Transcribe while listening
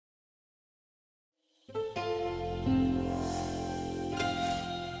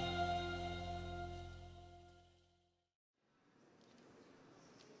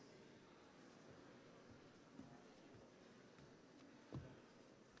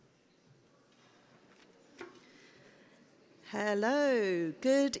Hello,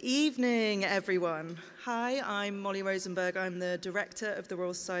 good evening everyone. Hi, I'm Molly Rosenberg. I'm the Director of the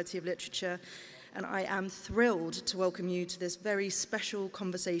Royal Society of Literature, and I am thrilled to welcome you to this very special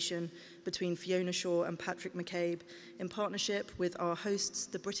conversation between Fiona Shaw and Patrick McCabe in partnership with our hosts,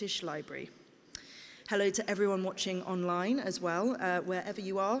 the British Library. Hello to everyone watching online as well, wherever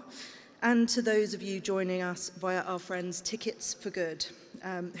you are, and to those of you joining us via our friends Tickets for Good,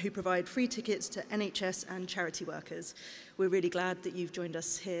 who provide free tickets to NHS and charity workers. We're really glad that you've joined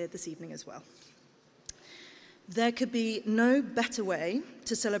us here this evening as well. There could be no better way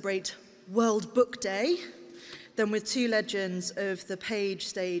to celebrate World Book Day than with two legends of the page,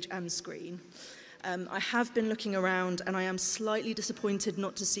 stage and screen. I have been looking around and I am slightly disappointed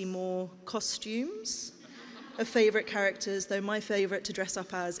not to see more costumes of favourite characters, though my favourite to dress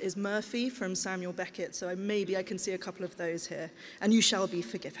up as is Murphy from Samuel Beckett, so maybe I can see a couple of those here. And you shall be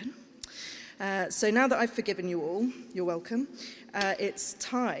forgiven. So now that I've forgiven you all, you're welcome, it's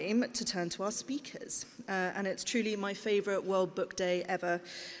time to turn to our speakers. And it's truly my favourite World Book Day ever,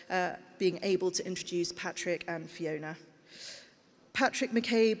 being able to introduce Patrick and Fiona. Patrick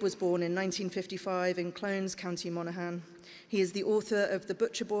McCabe was born in 1955 in Clones, County Monaghan. He is the author of The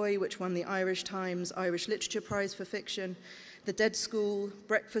Butcher Boy, which won the Irish Times Irish Literature Prize for Fiction, The Dead School,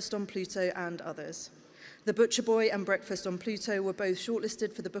 Breakfast on Pluto, and others. The Butcher Boy and Breakfast on Pluto were both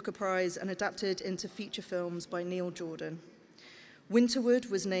shortlisted for the Booker Prize and adapted into feature films by Neil Jordan. Winterwood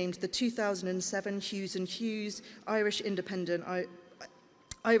was named the 2007 Hughes & Hughes Irish Independent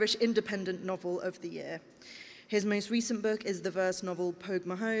Novel of the Year. His most recent book is the verse novel Pogue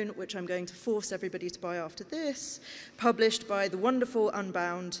Mahone, which I'm going to force everybody to buy after this, published by the wonderful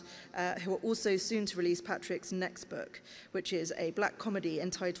Unbound, who are also soon to release Patrick's next book, which is a black comedy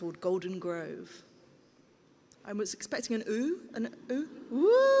entitled Golden Grove. I was expecting an ooh,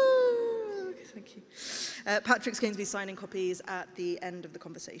 woo, okay, thank you. Patrick's going to be signing copies at the end of the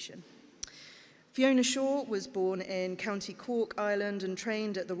conversation. Fiona Shaw was born in County Cork, Ireland, and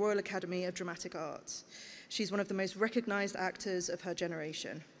trained at the Royal Academy of Dramatic Arts. She's one of the most recognised actors of her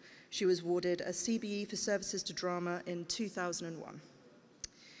generation. She was awarded a CBE for services to drama in 2001.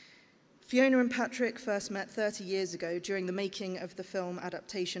 Fiona and Patrick first met 30 years ago during the making of the film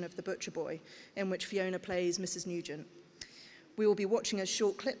adaptation of The Butcher Boy, in which Fiona plays Mrs. Nugent. We will be watching a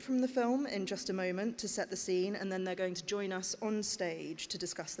short clip from the film in just a moment to set the scene, and then they're going to join us on stage to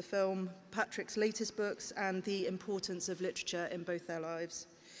discuss the film, Patrick's latest books, and the importance of literature in both their lives.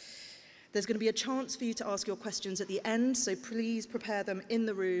 There's going to be a chance for you to ask your questions at the end, so please prepare them in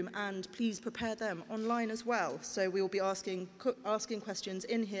the room and please prepare them online as well. So we will be asking questions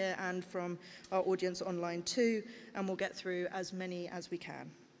in here and from our audience online too, and we'll get through as many as we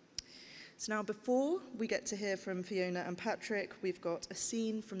can. So now before we get to hear from Fiona and Patrick, we've got a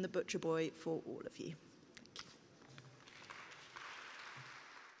scene from The Butcher Boy for all of you.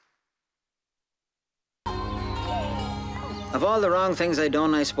 Of all the wrong things I'd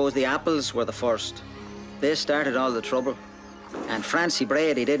done, I suppose the apples were the first. They started all the trouble. And Francie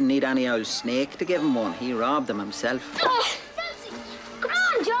Brady didn't need any old snake to give him one. He robbed them himself. Oh, Francie! Come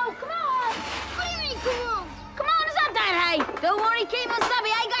on, Joe, come on! What do you mean, come on? Come on, it's not that high. Don't worry, keep on stubby,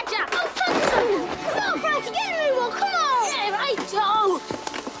 I got you. Oh, Francie! Come on, Francie, get a new one, come on! Yeah, right, Joe.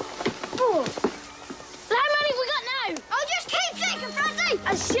 Oh. So how many have we got now? I'll just keep shaking, Francie!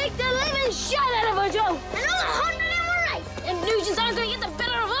 And shake the living shit out of her, Joe! And all 100 of them were right! Them Nugents aren't going to get the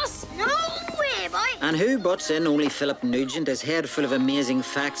better of us! No way, boy! And who butts in only Philip Nugent, his head full of amazing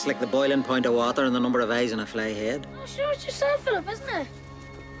facts like the boiling point of water and the number of eyes in a fly head? Oh, sure, it's yourself, Philip, isn't it?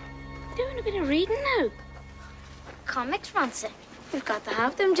 Doing a bit of reading now. Comics, Francie. We've got to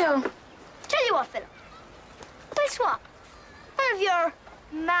have them, Joe. Tell you what, Philip. We'll swap one of your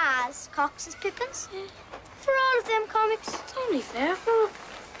Ma's Cox's pippins for all of them comics. It's only fair, Philip.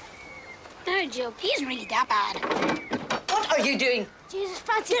 No, Joe, he isn't really that bad. What are you doing? Jesus,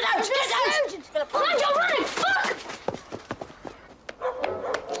 Francie. Get out! Get out! Philip, come on, Joe, run! Fuck!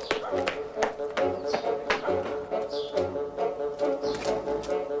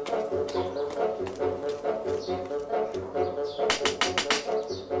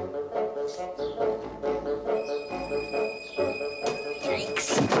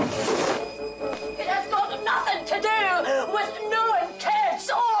 It has got nothing to do with knowing kids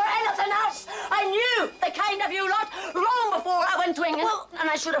or anything else. I knew the kind of you lot long before I went twinging. Well, and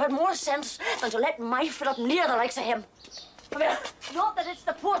I should have had more sense than to let my Philip near the likes of him. I mean, not that it's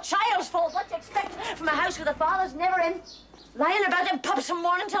the poor child's fault. What do you expect from a house where the father's never in? Lying about in pubs from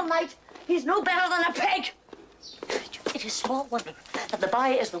morning till night. He's no better than a pig. It is small wonder that the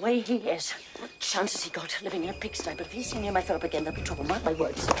boy is the way he is. What chances he got living in a pigsty? But if he's seen near my Philip again, there'll be trouble. Mark my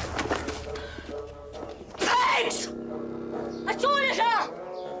words. Pigs! I told you so!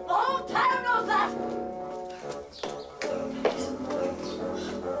 The whole town knows that!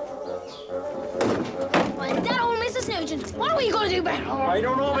 Well, that old Mrs. Nugent, what are we going to do about her? I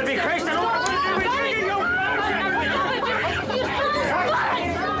don't know, but be Christ, I don't want to do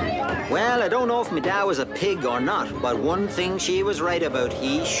Well, I don't know if my dad was a pig or not, but one thing she was right about,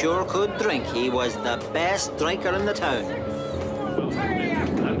 he sure could drink. He was the best drinker in the town.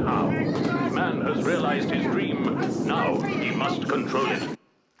 And how? Man has realized his dream. Now he must control it.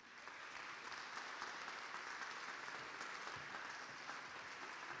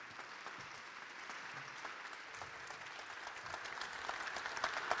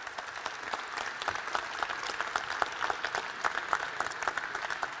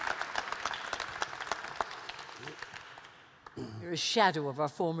 You're a shadow of our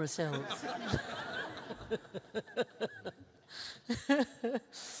former selves.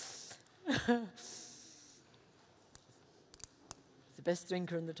 The best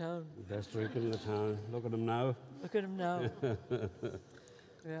drinker in the town. The best drinker in the town. Look at him now. Look at him now.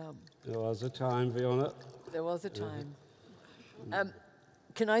 Yeah. There was a time, Fiona. There was a time.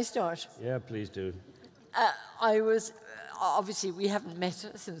 Can I start? Yeah, please do. I was, obviously we haven't met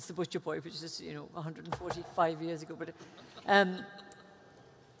since The Butcher Boy, which is, 145 years ago, but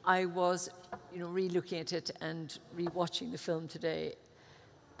I was, re-looking at it and re-watching the film today,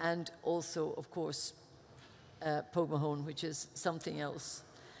 and also, of course, Pogue Mahone, which is something else.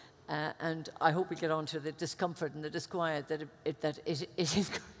 And I hope we get on to the discomfort and the disquiet that it is,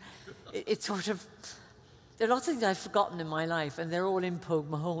 it's sort of, there are lots of things I've forgotten in my life, and they're all in Pogue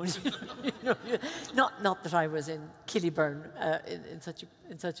Mahone. Not that I was in Killyburn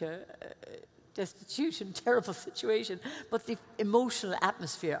in such a destitute and terrible situation, but the emotional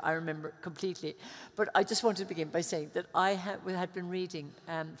atmosphere I remember completely. But I just wanted to begin by saying that I had been reading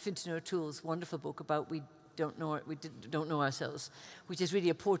Fintan O'Toole's wonderful book about We Don't Know Ourselves, which is really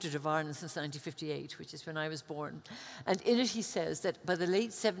a portrait of Ireland since 1958, which is when I was born. And in it he says that by the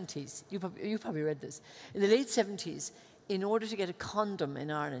late 70s, you probably read this, in the late 70s, in order to get a condom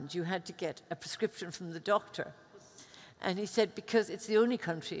in Ireland, you had to get a prescription from the doctor. And he said, because it's the only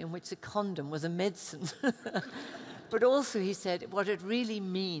country in which a condom was a medicine. But also, he said, what it really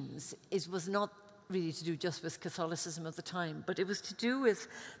means was not really to do just with Catholicism of the time, but it was to do with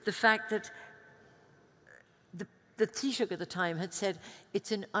the fact that the Taoiseach at the time had said,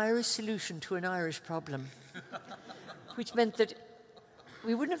 it's an Irish solution to an Irish problem, which meant that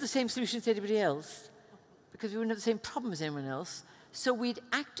we wouldn't have the same solution as anybody else, because we wouldn't have the same problem as anyone else, so we'd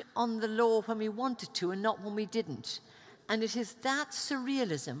act on the law when we wanted to and not when we didn't. And it is that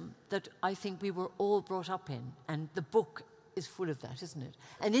surrealism that I think we were all brought up in, and the book is full of that, isn't it?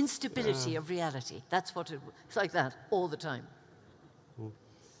 An instability of reality. That's what it's like that all the time.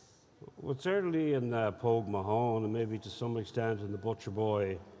 Well, certainly in Pogue Mahone, and maybe to some extent in The Butcher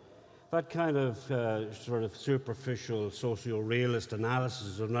Boy, that kind of sort of superficial socio-realist analysis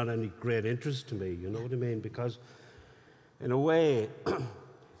is of not any great interest to me, you know what I mean? Because in a way,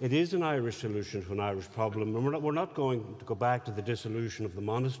 it is an Irish solution to an Irish problem, and we're not going to go back to the dissolution of the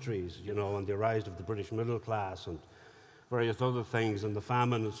monasteries, and the rise of the British middle class and various other things, and the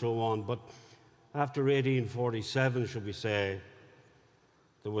famine and so on. But after 1847, should we say,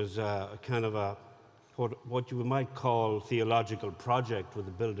 there was a kind of what you might call theological project with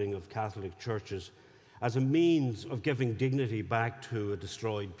the building of Catholic churches as a means of giving dignity back to a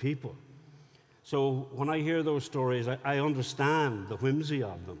destroyed people. So when I hear those stories, I understand the whimsy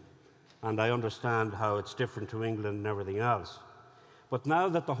of them, and I understand how it's different to England and everything else. But now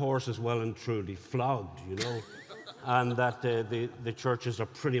that the horse is well and truly flogged, and that the churches are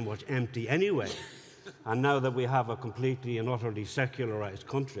pretty much empty anyway, and now that we have a completely and utterly secularized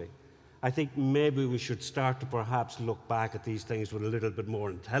country, I think maybe we should start to perhaps look back at these things with a little bit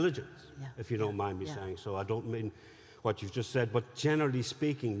more intelligence, if you don't mind me saying so. I don't mean what you've just said, but generally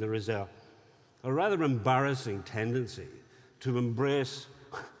speaking, there is a rather embarrassing tendency to embrace,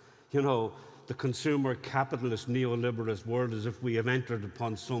 the consumer capitalist neoliberalist world as if we have entered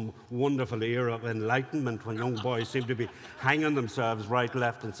upon some wonderful era of enlightenment when young boys seem to be hanging themselves right,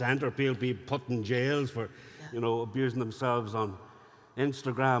 left and centre. People be put in jails for, abusing themselves on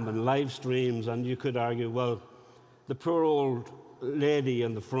Instagram and live streams. And you could argue, well, the poor old lady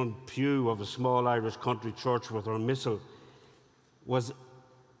in the front pew of a small Irish country church with her missal was,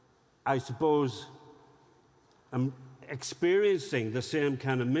 I suppose, experiencing the same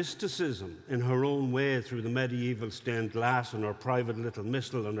kind of mysticism in her own way through the medieval stained glass and her private little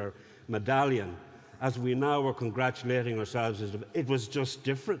missal and her medallion, as we now are congratulating ourselves. It was just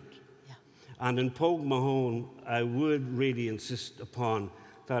different. Yeah. And in Pogue Mahone, I would really insist upon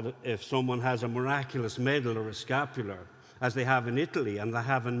that if someone has a miraculous medal or a scapular, as they have in Italy and they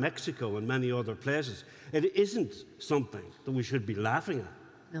have in Mexico and many other places. It isn't something that we should be laughing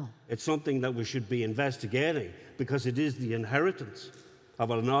at. No. It's something that we should be investigating because it is the inheritance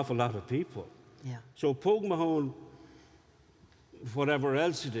of an awful lot of people. Yeah. So Pogue Mahone, whatever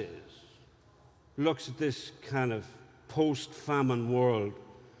else it is, looks at this kind of post-famine world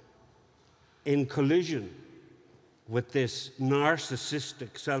in collision with this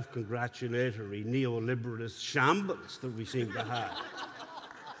narcissistic, self-congratulatory, neoliberalist shambles that we seem to have,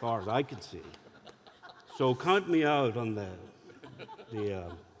 as far as I can see. So count me out on the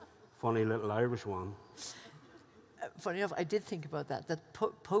funny little Irish one. Funny enough, I did think about that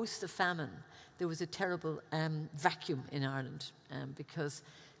post the famine, there was a terrible vacuum in Ireland because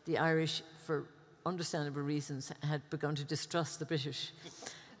the Irish, for understandable reasons, had begun to distrust the British.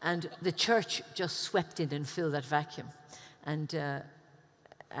 And the church just swept in and filled that vacuum. And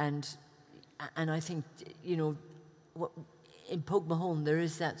I think, you know, in Pogue Mahone, there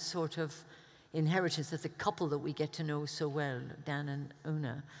is that sort of inheritance that the couple that we get to know so well, Dan and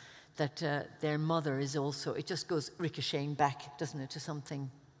Una, that their mother is also, it just goes ricocheting back, doesn't it, to something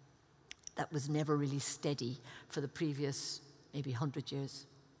that was never really steady for the previous maybe 100 years.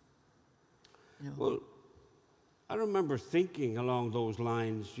 You know? Well, I remember thinking along those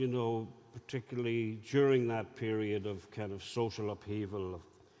lines, you know, particularly during that period of kind of social upheaval, of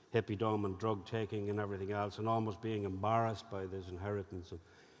hippiedom and drug taking and everything else, and almost being embarrassed by this inheritance.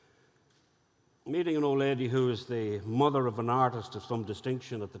 Meeting an old lady who is the mother of an artist of some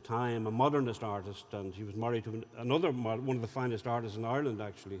distinction at the time, a modernist artist, and she was married to another, one of the finest artists in Ireland,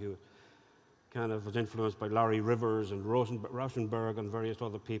 actually, who kind of was influenced by Larry Rivers and Rauschenberg and various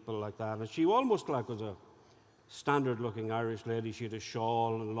other people like that. And she almost like was a standard-looking Irish lady. She had a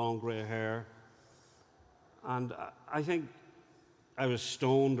shawl and long grey hair. And I think I was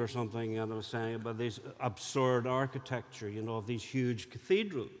stoned or something, and I was saying about this absurd architecture, you know, of these huge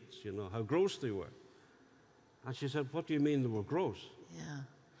cathedrals, you know, how gross they were. And she said, "What do you mean they were gross?" Yeah.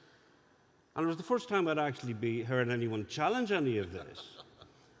 And it was the first time I'd actually heard anyone challenge any of this.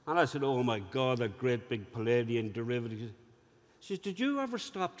 And I said, "Oh my God, that great big Palladian derivative." She said, "Did you ever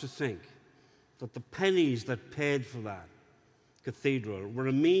stop to think that the pennies that paid for that cathedral were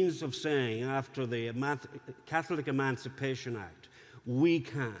a means of saying, after the Catholic Emancipation Act, we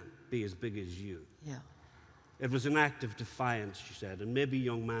can be as big as you?" Yeah. It was an act of defiance, she said, and maybe,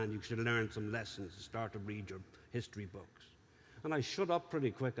 young man, you should learn some lessons and start to read your history books. And I shut up pretty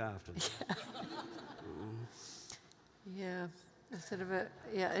quick after that. Yeah, a sort of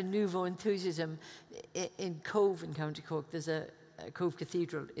a nouveau enthusiasm. In Cove in County Cork, there's a Cove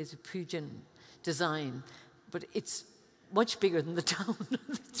Cathedral is a Pugin design, but it's much bigger than the town.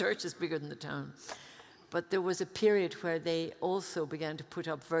 The church is bigger than the town. But there was a period where they also began to put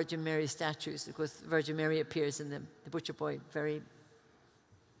up Virgin Mary statues, because Virgin Mary appears in the Butcher Boy very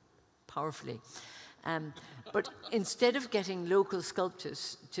powerfully. But instead of getting local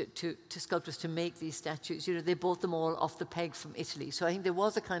sculptors to make these statues, you know, they bought them all off the peg from Italy. So I think there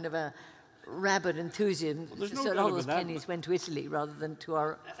was a kind of a rabid enthusiasm. So all those pennies went to Italy rather than to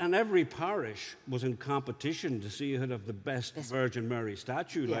our... And every parish was in competition to see who'd have the best Virgin Mary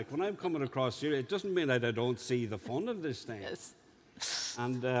statue. Yeah. Like, when I'm coming across here, it doesn't mean that I don't see the fun of this thing. Yes.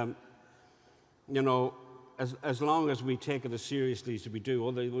 And, you know, as long as we take it as seriously as we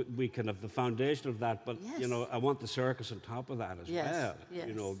do, we can have the foundation of that, but, you know, I want the circus on top of that as well,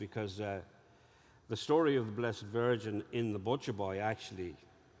 you know, because the story of the Blessed Virgin in the Butcher Boy actually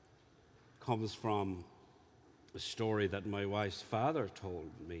comes from a story that my wife's father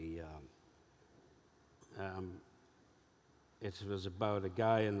told me. It was about a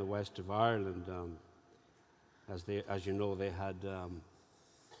guy in the west of Ireland. As you know, they had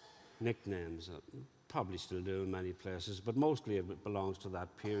nicknames, probably still do in many places, but mostly it belongs to that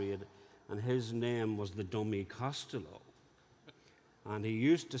period. And his name was the Dummy Costello. And he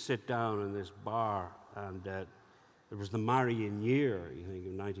used to sit down in this bar, and it was the marrying year, you think,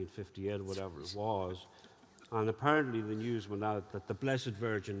 in 1958 or whatever it was. And apparently the news went out that the Blessed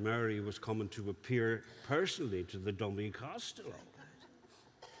Virgin Mary was coming to appear personally to the Dummy Costello.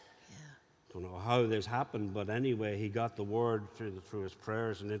 Yeah. Don't know how this happened, but anyway, he got the word through his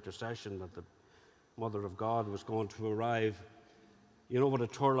prayers and intercession that the Mother of God was going to arrive. You know what a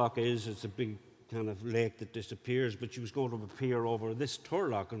turlock is? It's a big kind of lake that disappears, but she was going to appear over this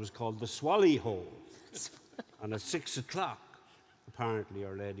turlock. It was called the Swally Hole. And at 6 o'clock, apparently,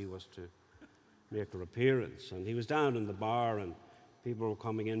 Our Lady was to make her appearance. And he was down in the bar, and people were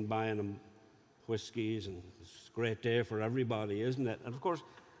coming in buying him whiskies, and it's a great day for everybody, isn't it? And of course,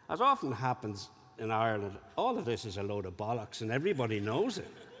 as often happens in Ireland, all of this is a load of bollocks, and everybody knows it.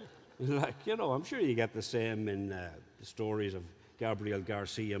 Like, you know, I'm sure you get the same in the stories of Gabriel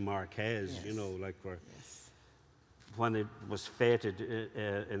Garcia Marquez, Yes. you know, like where Yes. when it was feted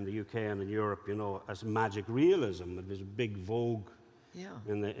in the UK and in Europe, you know, as magic realism. It was a big vogue Yeah.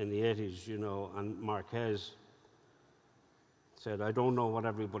 in the 80s, you know, and Marquez said, I don't know what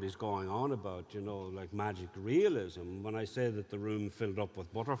everybody's going on about, you know, like magic realism. When I say that the room filled up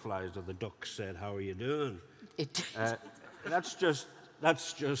with butterflies or the ducks said, how are you doing? It,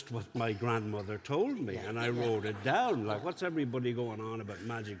 That's just what my grandmother told me, and I wrote it down. Like, what's everybody going on about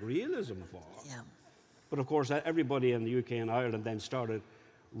magic realism for? yeah. But of course, everybody in the UK and Ireland then started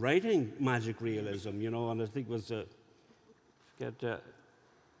writing magic realism, you know, and I think it was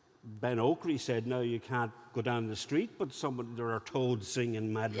Ben Oakley said, no, you can't go down the street, but there are toads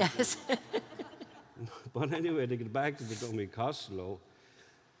singing mad. Yes. But anyway, to get back to the Dummy Costello,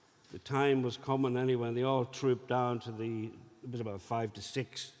 the time was coming anyway, and they all trooped down to it was about 5 to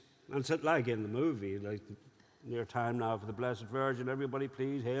 6. And it's like in the movie, like, near time now for the Blessed Virgin, everybody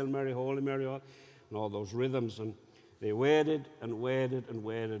please, Hail Mary, Holy Mary, and all those rhythms. And they waited and waited and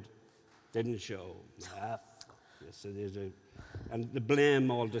waited, didn't show. Yes, it is and the blame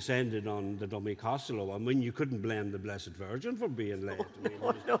all descended on the Dummy Costello. I mean, you couldn't blame the Blessed Virgin for being late. I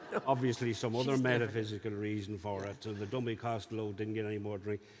mean, no. obviously some other metaphysical reason for it. So the Dummy Costello didn't get any more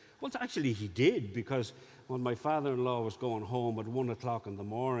drink. Well, actually he did, because when my father-in-law was going home at 1 o'clock in the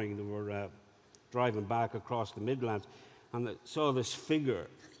morning, they were driving back across the Midlands, and they saw this figure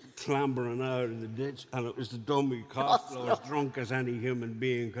clambering out of the ditch, and it was the Dummy Costello, as drunk as any human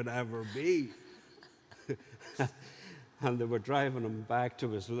being could ever be. And they were driving him back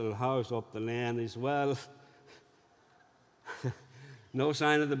to his little house up the lane as well. No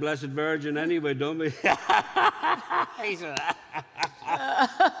sign of the Blessed Virgin anyway, Dummy.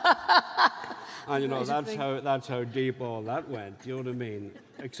 And you know, that's how deep all that went, you know what I mean?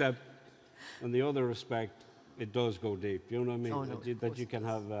 Except in the other respect, it does go deep, you know what I mean? Oh, no, that you can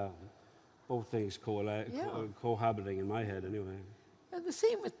have both things cohabiting in my head anyway. And the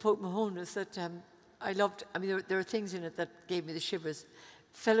same with Pope Mahone is that I mean, there are things in it that gave me the shivers.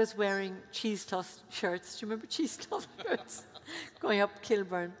 Fellas wearing cheesecloth shirts. Do you remember cheesecloth shirts? Going up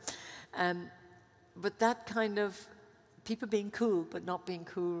Kilburn. But that kind of people being cool but not being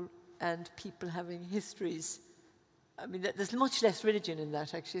cool, and people having histories. I mean, there's much less religion in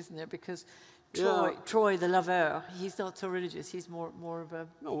that, actually, isn't there? Because Troy the lover, he's not so religious. He's more of a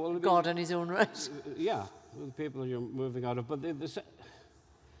god in his own right. Yeah, the people you're moving out of. But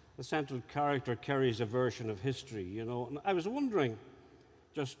the central character carries a version of history, you know. And I was wondering,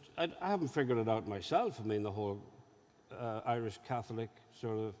 I haven't figured it out myself. I mean, the whole Irish Catholic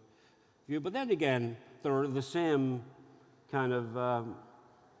sort of view. But then again, there are the same kind of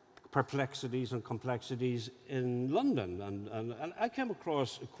perplexities and complexities in London. And I came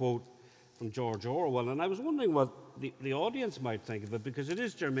across a quote from George Orwell, and I was wondering what the audience might think of it, because it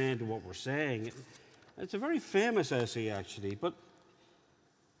is germane to what we're saying. It's a very famous essay, actually, but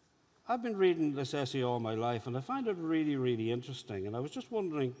I've been reading this essay all my life, and I find it really, really interesting. And I was just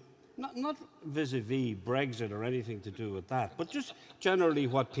wondering, not vis-a-vis Brexit or anything to do with that, but just generally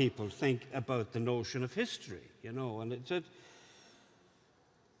what people think about the notion of history, you know. And it said,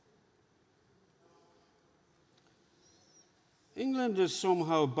 England is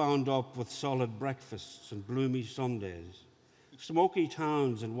somehow bound up with solid breakfasts and gloomy Sundays, smoky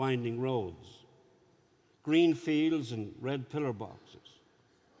towns and winding roads, green fields and red pillar boxes.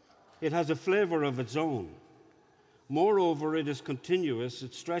 It has a flavour of its own. Moreover, it is continuous.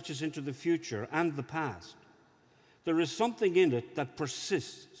 It stretches into the future and the past. There is something in it that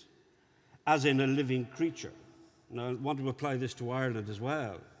persists, as in a living creature. Now, I want to apply this to Ireland as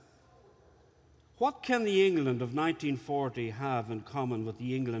well. What can the England of 1940 have in common with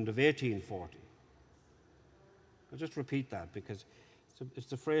the England of 1840? I'll just repeat that, because it's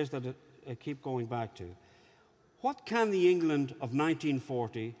the phrase that I keep going back to. What can the England of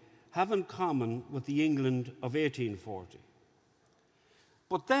 1940 have in common with the England of 1840?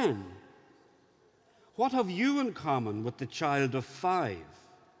 But then, what have you in common with the child of 5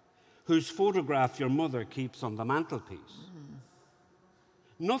 whose photograph your mother keeps on the mantelpiece?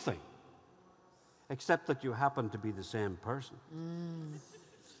 Nothing, except that you happen to be the same person.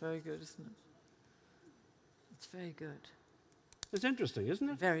 It's very good, isn't it? It's very good. It's interesting, isn't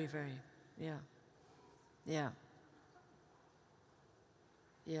it? Very, very, yeah. Yeah.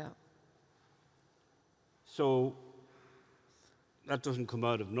 Yeah. So that doesn't come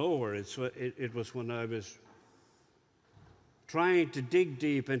out of nowhere. It was when I was trying to dig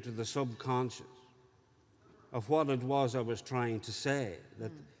deep into the subconscious of what it was I was trying to say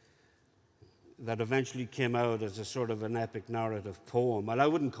that eventually came out as a sort of an epic narrative poem. Well, I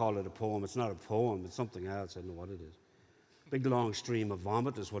wouldn't call it a poem. It's not a poem. It's something else. I don't know what it is. big long stream of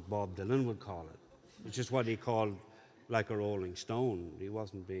vomit is what Bob Dylan would call it, which is what he called like a rolling stone. He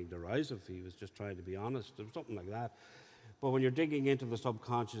wasn't being derisive, he was just trying to be honest, or something like that. But when you're digging into the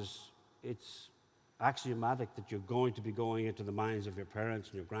subconscious, it's axiomatic that you're going to be going into the minds of your parents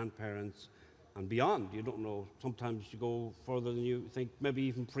and your grandparents and beyond. You don't know. Sometimes you go further than you think, maybe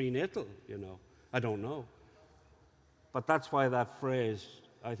even prenatal, you know. I don't know. But that's why that phrase,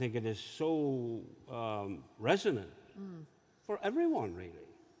 I think it is so resonant for everyone, really,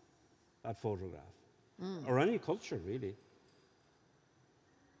 that photograph, or any culture, really.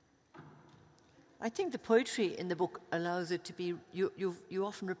 I think the poetry in the book allows it to be, you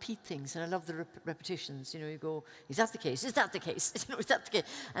often repeat things, and I love the repetitions. You know, you go, is that the case? Is that the case? You know, is that the case?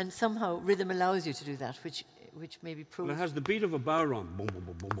 And somehow rhythm allows you to do that, which maybe proves... Well, it has the beat of a bow drum, boom, boom,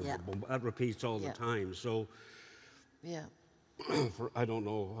 boom, boom, Yeah. boom, boom. That repeats all the time. So, Yeah. I don't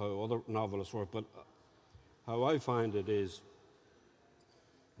know how other novelists work, but how I find it is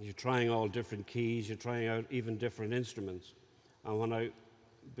you're trying all different keys, you're trying out even different instruments. And when I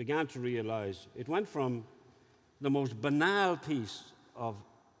began to realize, it went from the most banal piece of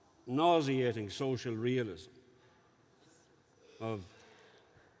nauseating social realism of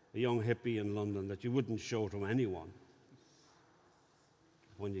a young hippie in London that you wouldn't show to anyone.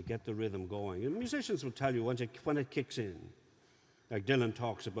 When you get the rhythm going, and musicians will tell you when it kicks in, like Dylan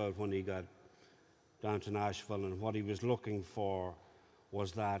talks about when he got down to Nashville, and what he was looking for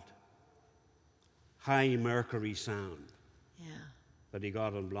was that high mercury sound. Yeah. That he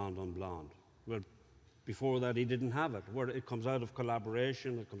got on Blonde on Blonde. Well, before that he didn't have it. Where it comes out of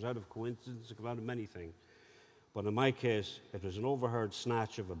collaboration, it comes out of coincidence, it comes out of many things. But in my case, it was an overheard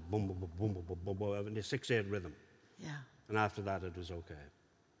snatch of a boom, boom, boom, boom, boom, boom, boom, and a 6/8 rhythm. Yeah. And after that, it was okay.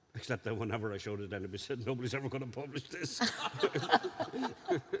 Except that whenever I showed it, anybody said, nobody's ever going to publish this.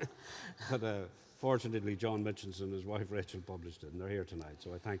 But fortunately, John Mitchinson and his wife Rachel published it, and they're here tonight,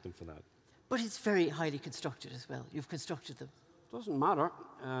 so I thank them for that. But it's very highly constructed as well. You've constructed them. Doesn't matter.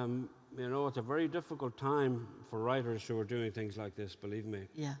 You know, it's a very difficult time for writers who are doing things like this, believe me.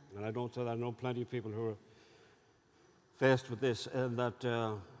 Yeah. And I don't say that. I know plenty of people who are faced with this, and that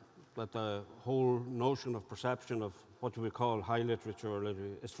the whole notion of perception of what we call high literature or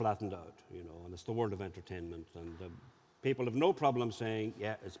literature is flattened out, you know, and it's the world of entertainment. And people have no problem saying,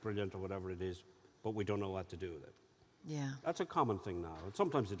 yeah, it's brilliant or whatever it is, but we don't know what to do with it. Yeah. That's a common thing now. And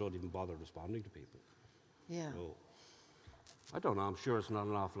sometimes they don't even bother responding to people. Yeah. So, I don't know. I'm sure it's not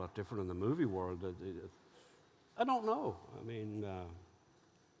an awful lot different in the movie world. I don't know. I mean,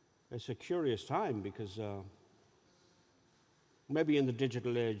 it's a curious time because maybe in the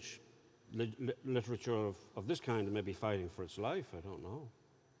digital age, literature of this kind may be fighting for its life. I don't know.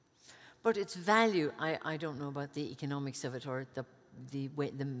 But its value, I don't know about the economics of it or the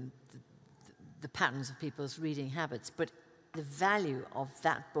way the patterns of people's reading habits. But the value of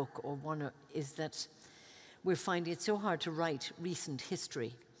that book or one is that we're finding it so hard to write recent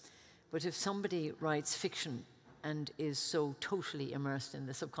history. But if somebody writes fiction and is so totally immersed in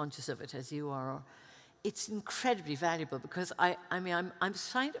the subconscious of it as you are, it's incredibly valuable because I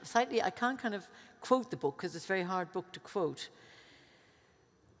can't kind of quote the book because it's a very hard book to quote.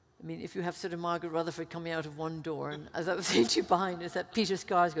 I mean, if you have sort of Margaret Rutherford coming out of one door, and as I was saying to you behind, is that Peter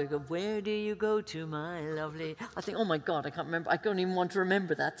Skarsgård go, where do you go to, my lovely? I think, oh my God, I can't remember. I don't even want to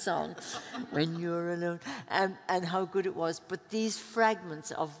remember that song, when you're alone, and how good it was. But these fragments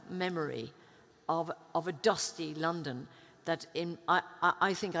of memory of a dusty London that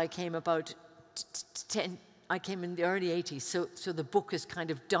I think I came about I came in the early 80s, so the book has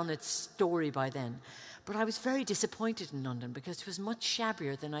kind of done its story by then. But I was very disappointed in London because it was much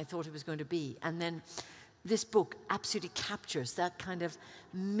shabbier than I thought it was going to be. And then this book absolutely captures that kind of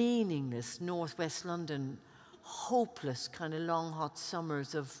meaningless northwest London, hopeless kind of long, hot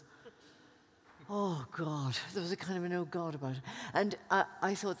summers of, oh God, there was a kind of an oh God about it. And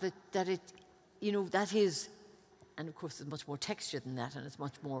I thought that it, you know, that is, and of course there's much more texture than that and it's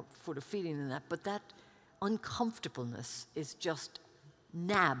much more full of feeling than that, but that uncomfortableness is just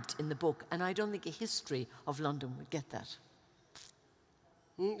nabbed in the book, and I don't think a history of London would get that.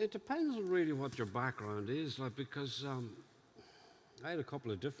 It depends on really what your background is, like, because I had a couple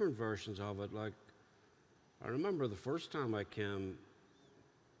of different versions of it. Like, I remember the first time I came,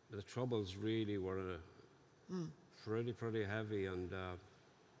 the troubles really were pretty heavy, and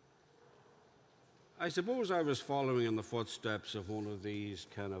I suppose I was following in the footsteps of one of these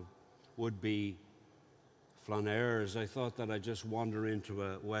kind of would-be flaneurs. I thought that I'd just wander into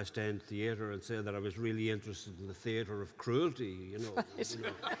a West End theatre and say that I was really interested in the theatre of cruelty, you know. Right. You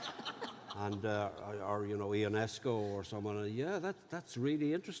know. and or you know, Ionesco or someone. And yeah, that's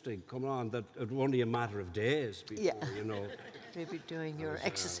really interesting. Come on, that it was only a matter of days before, you know. Maybe doing your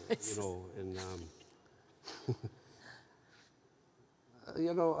exercise. You know,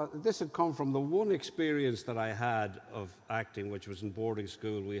 you know, this had come from the one experience that I had of acting, which was in boarding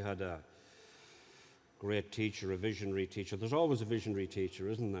school. We had a great teacher, a visionary teacher. There's always a visionary teacher,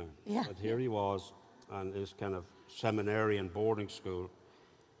 isn't there? Yeah. But here he was, and his kind of seminarian boarding school.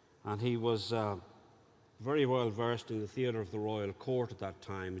 And he was very well versed in the theatre of the Royal Court at that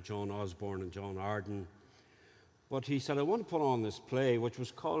time, John Osborne and John Arden. But he said, I want to put on this play, which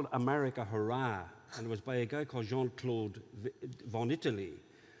was called America Hurrah, and it was by a guy called Jean-Claude von Italy.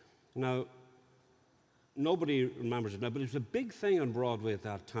 Now, nobody remembers it now, but it was a big thing on Broadway at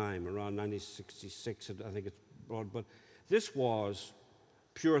that time, around 1966, I think it's broad. But this was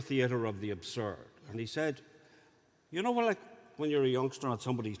pure theatre of the absurd. And he said, you know, well, like when you're a youngster and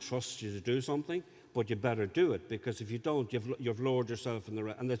somebody trusts you to do something, but you better do it, because if you don't, you've lowered yourself in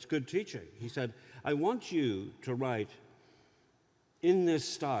the and that's good teaching. He said, I want you to write in this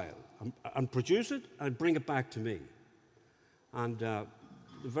style and produce it and bring it back to me. And the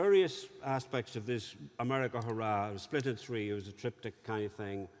various aspects of this America Hurrah was split in three. It was a triptych kind of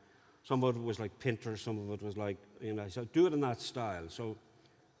thing. Some of it was like Pinter, some of it was like, you know, I said, do it in that style. So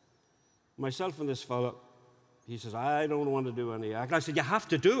myself and this fellow, he says, I don't want to do any act. I said, you have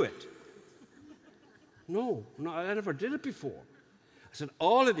to do it. No, I never did it before. I said,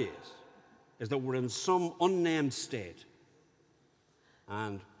 all it is that we're in some unnamed state.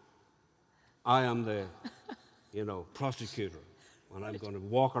 And I am the, you know, prosecutor. And I'm going to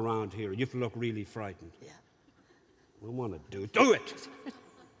walk around here. You have to look really frightened. Yeah. I don't want to do it.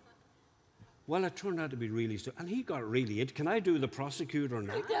 Well, it turned out to be really stupid. And he got really into, can I do the prosecutor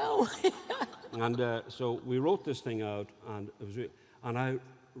now? No. And so we wrote this thing out, and it was, and I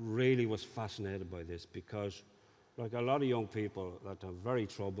really was fascinated by this, because like a lot of young people that are very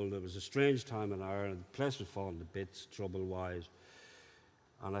troubled, it was a strange time in Ireland, the place was falling to bits trouble-wise,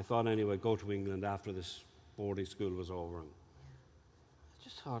 and I thought anyway, go to England after this boarding school was over. And I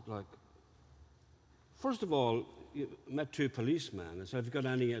just thought, like, first of all, you met two policemen and said, have you got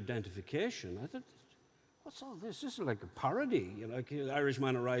any identification? I thought, what's all this? This is like a parody. You know, like an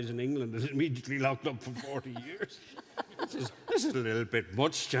Irishman arrives in England and is immediately locked up for 40 years. This is a little bit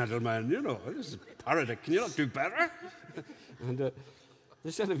much, gentlemen. You know, this is a parody. Can you not do better? And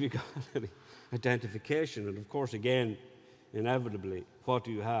they said, have you got any identification? And of course, again, inevitably, what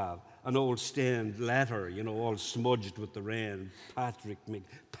do you have? An old stained letter, you know, all smudged with the rain. Patrick,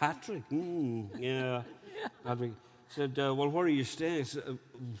 yeah. Patrick said, well, where are you staying? I said,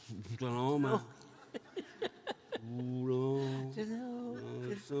 don't know, man.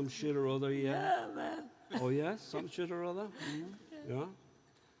 Some shit or other, yeah. Yeah, man. Oh, yes, some shit or other? Yeah,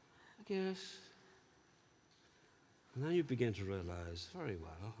 I guess. And then you begin to realize, very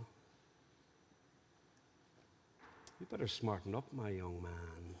well, you better smarten up, my young man.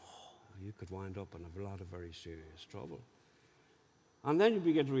 You could wind up in a lot of very serious trouble. And then you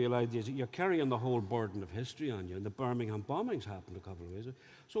begin to realize you're carrying the whole burden of history on you, and the Birmingham bombings happened a couple of ways.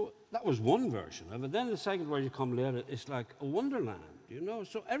 So that was one version of it. Then the second version come later, it's like a wonderland, you know.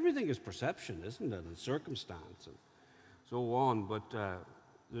 So everything is perception, isn't it, and circumstance and so on. But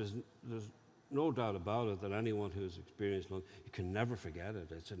there's no doubt about it that anyone who's experienced London, you can never forget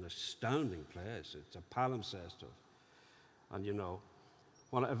it. It's an astounding place. It's a palimpsest of, and you know,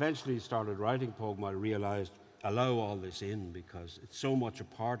 when I eventually started writing Pogue, I realized allow all this in, because it's so much a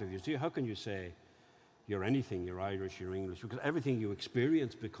part of you. See, how can you say you're anything, you're Irish, you're English? Because everything you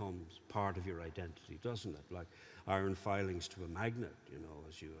experience becomes part of your identity, doesn't it? Like iron filings to a magnet, you know,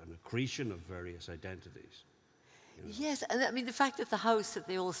 as you, an accretion of various identities. You know? Yes, and I mean, the fact that the house that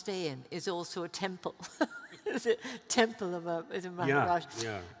they all stay in is also a temple. It's a temple of a Maharaj.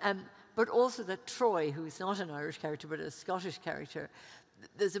 Yeah. But also that Troy, who's not an Irish character but a Scottish character,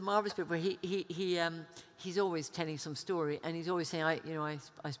 there's a marvelous bit where he's always telling some story, and he's always saying,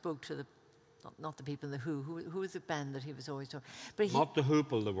 I spoke to the, not the people in the who was the band that he was always talking. But not the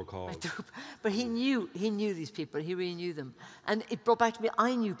Hoople, they were called. But he knew these people. He really knew them, and it brought back to me.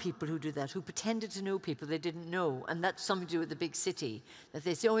 I knew people who do that, who pretended to know people they didn't know, and that's something to do with the big city. That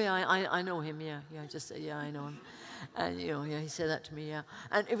they say, oh yeah, I know him. Yeah, I know him. And, you know, yeah, he said that to me, yeah.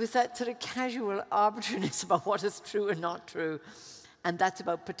 And it was that sort of casual arbitrariness about what is true and not true. And that's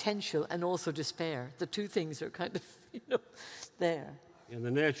about potential and also despair. The two things are kind of, you know, there. In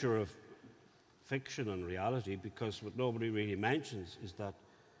the nature of fiction and reality, because what nobody really mentions is that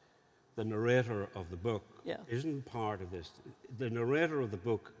the narrator of the book isn't part of this. The narrator of the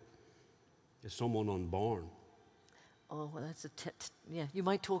book is someone unborn. Oh, well, that's yeah. You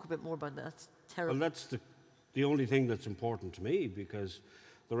might talk a bit more about that. That's terrible. Well, that's the only thing that's important to me, because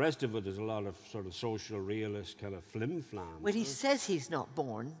the rest of it is a lot of sort of social realist kind of flim-flam. Well, he says he's not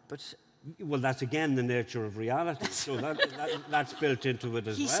born, but... Well, that's again the nature of reality. So that's built into it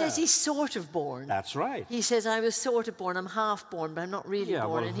as well. He says he's sort of born. That's right. He says, I was sort of born, I'm half born, but I'm not really born.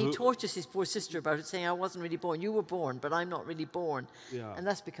 Well, and he tortures his poor sister about it, saying, I wasn't really born. You were born, but I'm not really born. Yeah. And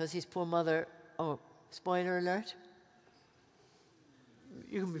that's because his poor mother... Oh, spoiler alert.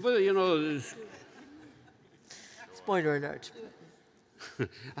 Well, you know... Spoiler alert.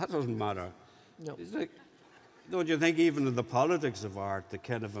 That doesn't matter. No. It's like, don't you think even in the politics of art, the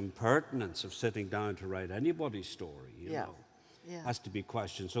kind of impertinence of sitting down to write anybody's story, you know, has to be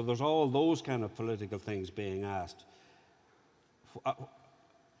questioned. So there's all those kind of political things being asked.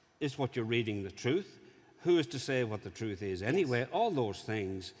 Is what you're reading the truth? Who is to say what the truth is anyway? All those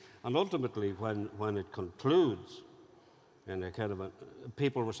things. And ultimately, when it concludes, in a kind of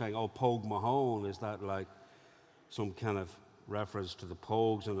people were saying, oh, Pogue Mahone, is that like some kind of reference to the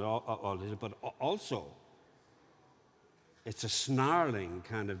Pogues and all this? But also, it's a snarling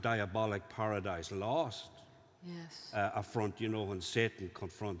kind of diabolic Paradise Lost affront, you know, when Satan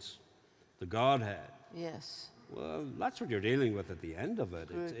confronts the Godhead. Yes. Well, that's what you're dealing with at the end of it.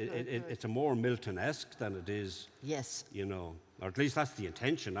 It's a more Milton-esque than it is, you know, or at least that's the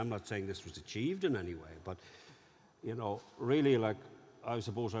intention. I'm not saying this was achieved in any way, but, you know, really, like, I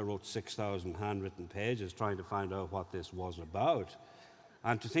suppose I wrote 6,000 handwritten pages trying to find out what this was about.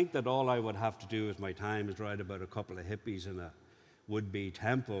 And to think that all I would have to do with my time is write about a couple of hippies in a would-be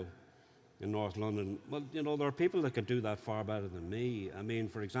temple in North London, well, you know, there are people that could do that far better than me. I mean,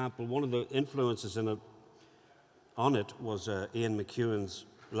 for example, one of the influences on it was Ian McEwan's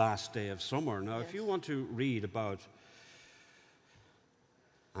Last Day of Summer. Now, if you want to read about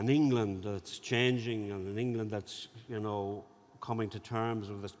an England that's changing and an England that's, you know, coming to terms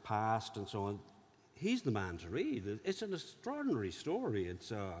with its past and so on, he's the man to read. It's an extraordinary story.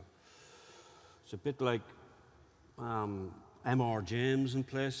 It's a bit like M.R. James in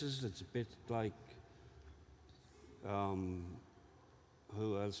places. It's a bit like,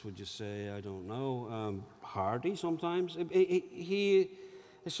 who else would you say? I don't know. Hardy sometimes. He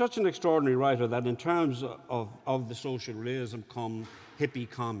is such an extraordinary writer that in terms of the social realism hippie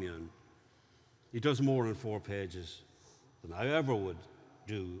commune, he does more in 4 pages than I ever would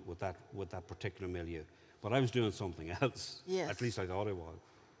do with that particular milieu. But I was doing something else. Yes. At least I thought I was,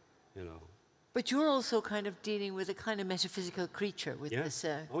 you know. But you're also kind of dealing with a kind of metaphysical creature with this.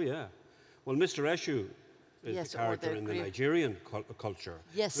 Oh, yeah. Well, Mr. Eshu is the character in the Nigerian culture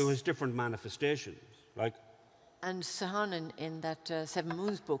who has different manifestations. Like, and Sahan in that Seven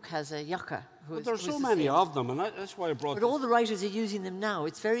Moons book has a yucca. But there are so many of them, and that's why I brought. But all the writers are using them now.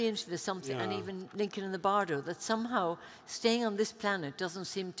 It's very interesting. There's something, and even Lincoln and the Bardo, that somehow staying on this planet doesn't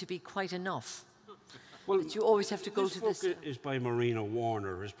seem to be quite enough. Well, that you always have to go to this. This book is by Marina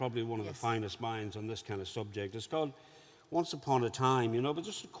Warner. It's probably one of the finest minds on this kind of subject. It's called Once Upon a Time, you know. But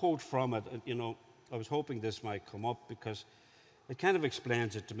just a quote from it, you know. I was hoping this might come up because it kind of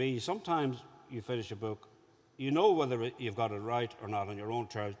explains it to me. Sometimes you finish a book, you know whether you've got it right or not on your own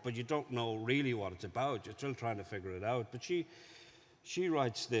terms, but you don't know really what it's about. You're still trying to figure it out. But she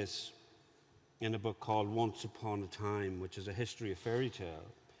writes this in a book called Once Upon a Time, which is a history of fairy tale.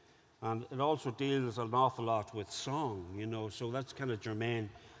 And it also deals an awful lot with song, you know, so that's kind of germane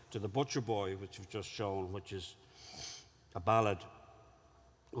to The Butcher Boy, which we've just shown, which is a ballad,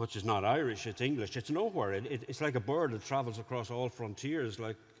 which is not Irish, it's English. It's nowhere. It's like a bird that travels across all frontiers,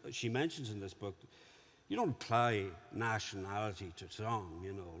 like she mentions in this book. You don't apply nationality to song,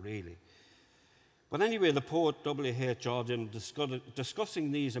 you know, really. But anyway, the poet W.H. Auden,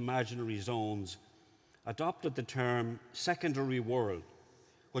 discussing these imaginary zones, adopted the term secondary world,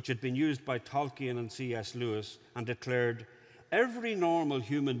 which had been used by Tolkien and C.S. Lewis, and declared, every normal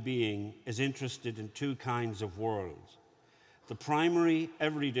human being is interested in 2 kinds of worlds. The primary,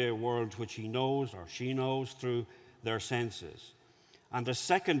 everyday world which he knows or she knows through their senses, and a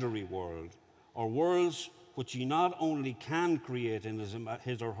secondary world, or worlds which he not only can create in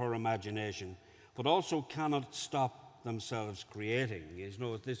his or her imagination, but also cannot stop themselves creating. You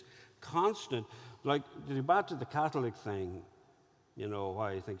know, this constant, like, to go back to the Catholic thing, you know,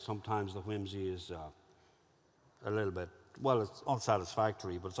 why I think sometimes the whimsy is a little bit, well, it's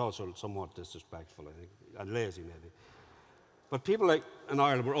unsatisfactory, but it's also somewhat disrespectful, I think, and lazy maybe. But people like in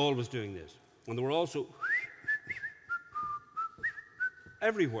Ireland were always doing this, and they were also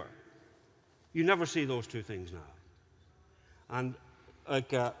everywhere. You never see those 2 things now. And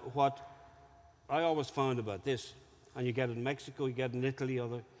like what I always found about this, and you get it in Mexico, you get it in Italy,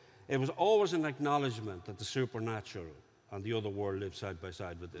 it was always an acknowledgement that the supernatural and the other world live side by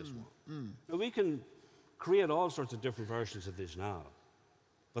side with this one. Now, we can create all sorts of different versions of this now,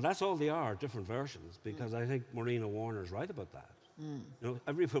 but that's all they are, different versions, because I think Marina Warner's right about that. You know,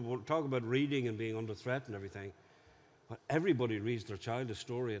 everybody will talk about reading and being under threat and everything, but everybody reads their child a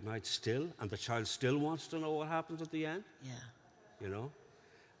story at night still, and the child still wants to know what happens at the end. Yeah. You know,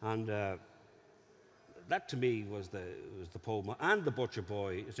 and that to me was the poem and the Butcher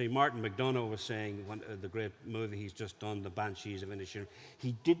Boy. See, Martin McDonagh was saying when the great movie he's just done, The Banshees of Inisherin,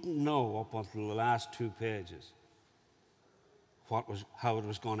 he didn't know up until the last 2 pages how it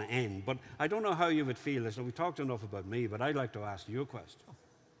was going to end. But I don't know how you would feel this. We talked enough about me, but I'd like to ask you a question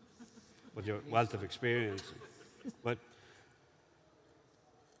with your wealth of experience. But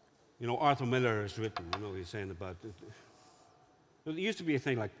you know, Arthur Miller has written. You know, he's saying about. There used to be a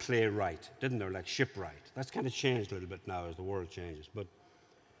thing like playwright, didn't there, like shipwright. That's kind of changed a little bit now as the world changes. But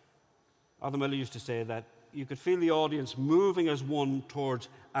Arthur Miller used to say that you could feel the audience moving as one towards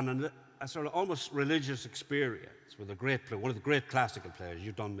a sort of almost religious experience with one of the great classical players,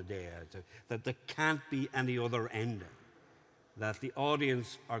 you've done Medea, that there can't be any other ending. That the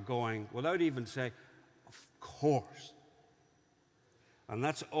audience are going, without even saying, of course. And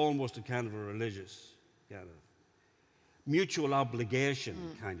that's almost a kind of a religious kind of mutual obligation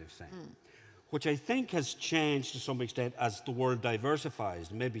kind of thing, which I think has changed to some extent as the world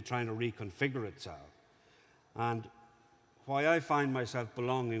diversifies, maybe trying to reconfigure itself. And why I find myself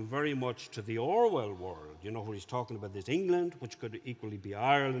belonging very much to the Orwell world, you know, where he's talking about this England, which could equally be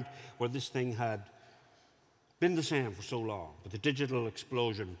Ireland, where this thing had been the same for so long, but the digital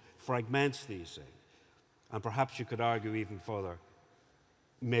explosion fragments these things. And perhaps you could argue even further,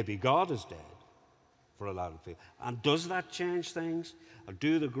 maybe God is dead for a lot of people. And does that change things? Or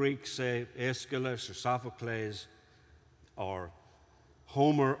do the Greeks say Aeschylus or Sophocles or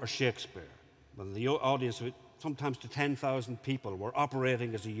Homer or Shakespeare? When the audience, sometimes to 10,000 people, were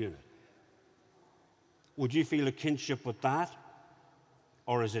operating as a unit. Would you feel a kinship with that?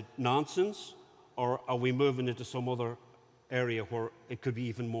 Or is it nonsense? Or are we moving into some other area where it could be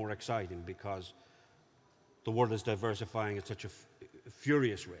even more exciting because the world is diversifying at such a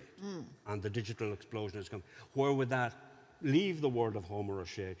furious rate, and the digital explosion has come? Where would that leave the world of Homer or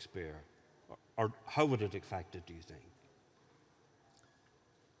Shakespeare? Or how would it affect it, do you think?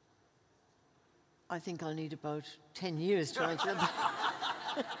 I think I'll need about 10 years to answer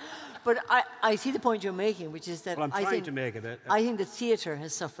that. But I see the point you're making, which is that well, I'm trying to make it. I think the theatre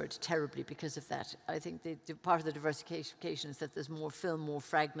has suffered terribly because of that. I think the part of the diversification is that there's more film, more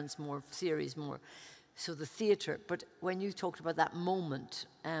fragments, more series, more. So the theatre, but when you talked about that moment,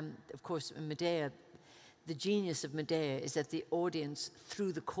 of course, in Medea, the genius of Medea is that the audience,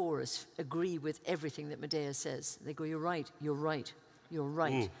 through the chorus, agree with everything that Medea says. They go, you're right, you're right, you're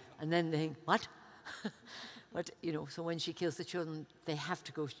right. And then they think, what? But, you know, so when she kills the children, they have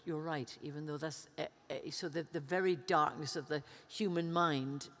to go, you're right, even though that's, so the very darkness of the human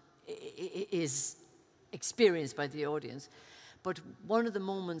mind is experienced by the audience. But one of the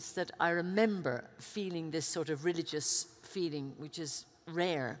moments that I remember feeling this sort of religious feeling, which is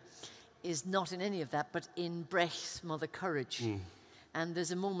rare, is not in any of that, but in Brecht's Mother Courage. And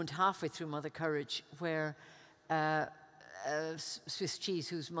there's a moment halfway through Mother Courage where Swiss Cheese,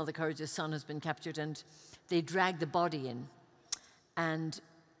 whose Mother Courage's son has been captured, and they drag the body in. And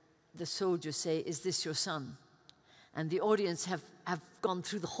the soldiers say, is this your son? And the audience have gone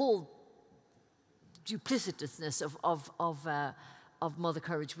through the whole duplicitousness of Mother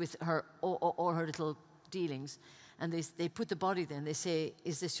Courage with her all her little dealings, and they put the body there and they say,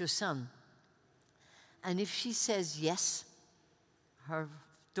 is this your son? And if she says yes, her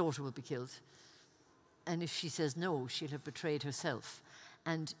daughter will be killed, and if she says no, she'll have betrayed herself.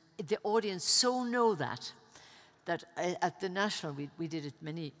 And the audience so know that at the National we did it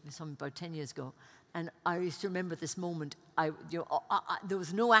about 10 years ago. And I used to remember this moment. There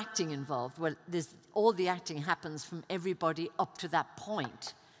was no acting involved. Well, all the acting happens from everybody up to that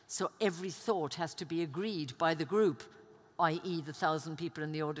point. So every thought has to be agreed by the group, i.e. the 1,000 people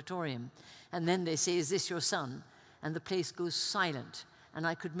in the auditorium. And then they say, is this your son? And the place goes silent. And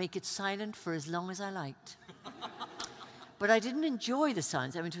I could make it silent for as long as I liked. But I didn't enjoy the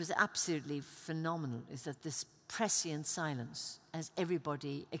silence. I mean, it was absolutely phenomenal, is that this prescient silence as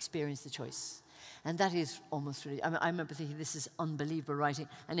everybody experienced the choice. And that is almost really, I remember thinking, this is unbelievable writing.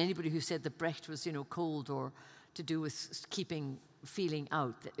 And anybody who said that Brecht was, you know, cold or to do with keeping feeling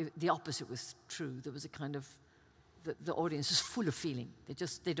out, the opposite was true. There was a kind of, the audience was full of feeling.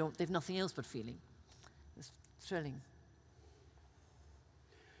 They've nothing else but feeling. It's thrilling.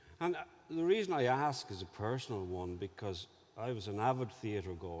 And the reason I ask is a personal one, because I was an avid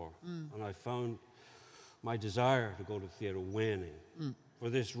theatre goer, and I found my desire to go to theatre waning for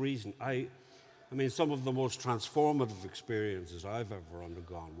this reason. I mean, some of the most transformative experiences I've ever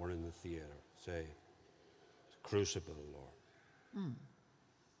undergone were in the theatre, say, Crucible or,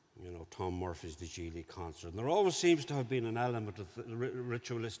 you know, Tom Murphy's The Geely concert. And there always seems to have been an element of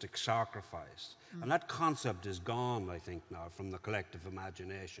ritualistic sacrifice. And that concept is gone, I think, now from the collective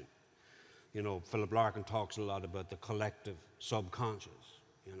imagination. You know, Philip Larkin talks a lot about the collective subconscious,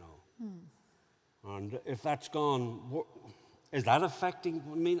 you know. And if that's gone, is that affecting?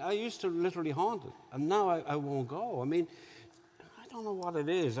 I mean, I used to literally haunt it, and now I won't go. I mean, I don't know what it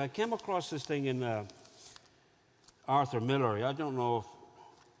is. I came across this thing in Arthur Miller. I don't know if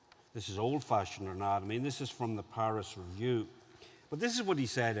this is old-fashioned or not. I mean, this is from the Paris Review. But this is what he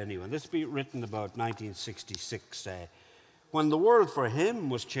said anyway. This be written about 1966, when the world for him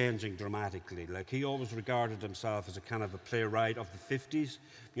was changing dramatically. Like, he always regarded himself as a kind of a playwright of the 50s.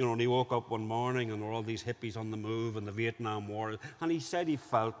 You know, and he woke up one morning and there were all these hippies on the move and the Vietnam War. And he said he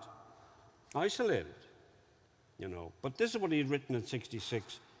felt isolated, you know. But this is what he had written in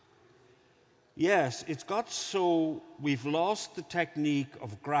 66. Yes, it's got so we've lost the technique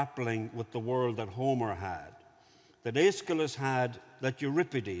of grappling with the world that Homer had, that Aeschylus had, that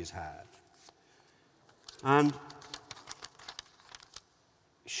Euripides had. And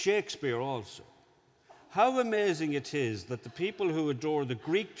Shakespeare also. How amazing it is that the people who adore the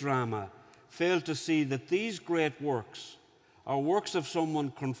Greek drama fail to see that these great works are works of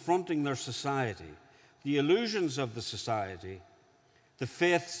someone confronting their society, the illusions of the society, the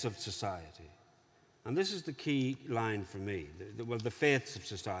faiths of society. And this is the key line for me. Well, the faiths of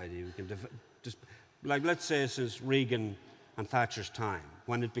society. We can just, like, let's say since Reagan and Thatcher's time,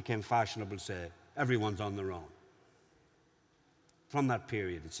 when it became fashionable to say, everyone's on their own. From that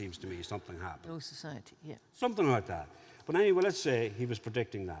period, it seems to me, something happened. No society, yeah. Something like that. But anyway, let's say he was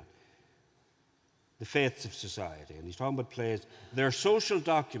predicting that. The faiths of society. And he's talking about plays. They're social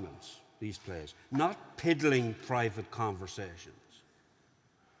documents, these plays, not piddling private conversations.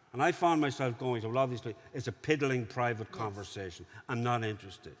 And I found myself going to a lot of these plays. It's a piddling private conversation. I'm not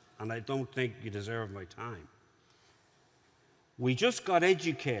interested. And I don't think you deserve my time. We just got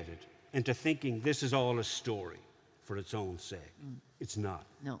educated into thinking this is all a story for its own sake. It's not.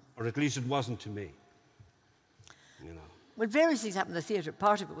 No. Or at least it wasn't to me. You know. Well, various things happened in the theatre.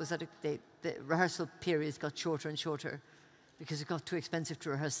 Part of it was that the rehearsal periods got shorter and shorter because it got too expensive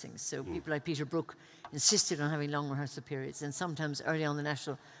to rehearse things. So people like Peter Brook insisted on having long rehearsal periods. And sometimes early on the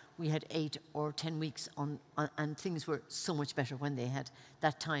National, we had 8 or 10 weeks on, and things were so much better when they had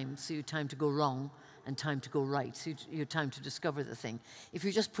that time. So you had time to go wrong and time to go right. So you had time to discover the thing. If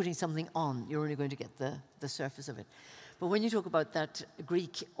you're just putting something on, you're only going to get the surface of it. But when you talk about that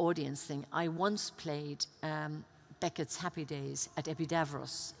Greek audience thing, I once played Beckett's Happy Days at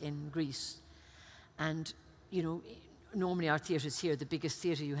Epidavros in Greece. And, you know, normally our theatres here, the biggest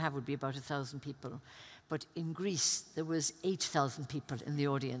theatre you have would be about 1,000 people. But in Greece, there was 8,000 people in the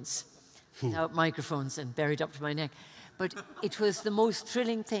audience, without microphones and buried up to my neck. But it was the most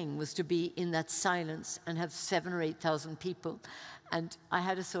thrilling thing, was to be in that silence and have 7,000 or 8,000 people. And I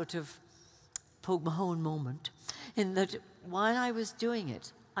had a sort of Pogue Mahone moment, in that while I was doing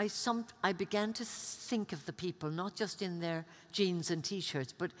it, I began to think of the people, not just in their jeans and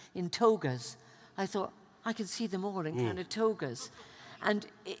T-shirts, but in togas. I thought, I can see them all in kind of togas. And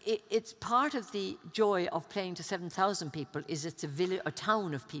it's part of the joy of playing to 7,000 people, is it's a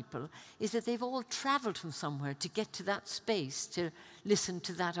town of people, is that they've all travelled from somewhere to get to that space, to listen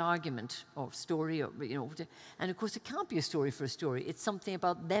to that argument or story, or, you know, and of course it can't be a story for a story. It's something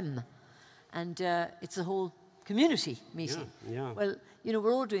about them, and it's a whole community meeting. Yeah. Well, you know,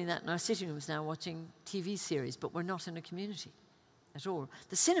 we're all doing that in our sitting rooms now, watching TV series, but we're not in a community at all.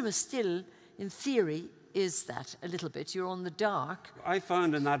 The cinema still, in theory, is that a little bit. You're on the dark. I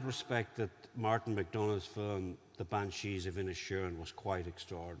found in that respect that Martin McDonagh's film, The Banshees of Inisherin, was quite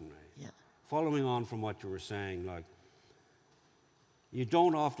extraordinary. Yeah. Following on from what you were saying, like, you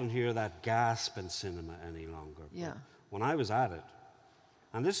don't often hear that gasp in cinema any longer. Yeah. When I was at it,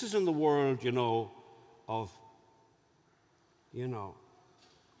 and this is in the world, you know, of, you know,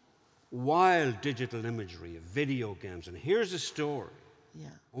 wild digital imagery, of video games, and here's a story. Yeah.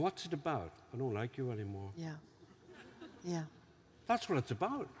 And what's it about? I don't like you anymore. Yeah. Yeah. That's what it's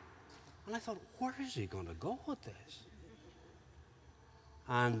about. And I thought, where is he going to go with this?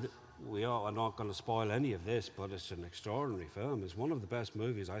 And I'm not going to spoil any of this, but it's an extraordinary film. It's one of the best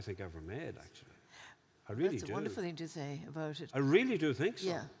movies I think ever made, actually. I really do. That's a wonderful thing to say about it. I really do think so.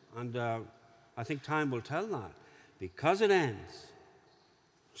 Yeah. And I think time will tell that. Because it ends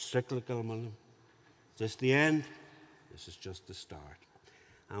cyclical, is this the end? This is just the start.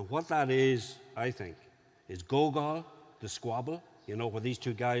 And what that is, I think, is Gogol, the squabble, you know, where these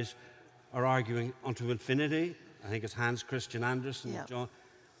two guys are arguing unto infinity. I think it's Hans Christian Andersen. Yeah. John.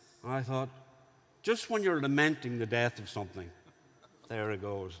 And I thought, just when you're lamenting the death of something, there it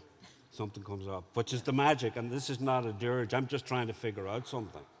goes. Something comes up, which is the magic. And this is not a dirge. I'm just trying to figure out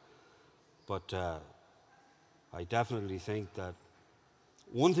something. But I definitely think that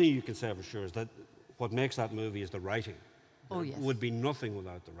one thing you can say for sure is that what makes that movie is the writing. Oh, yes. There would be nothing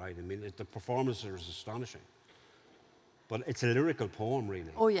without the writing. I mean, the performance is astonishing. But it's a lyrical poem,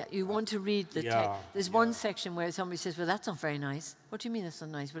 really. Oh, yeah, you want to read the text. Yeah, There's one section where somebody says, well, that's not very nice. What do you mean that's not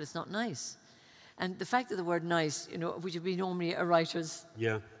nice? Well, it's not nice. And the fact that the word nice, you know, which would be normally a writer's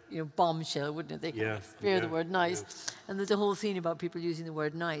bombshell, wouldn't it? They kind of fear the word nice. Yeah. And there's a whole scene about people using the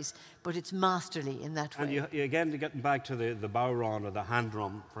word nice, but it's masterly in that way. And again, getting back to the bowron or the hand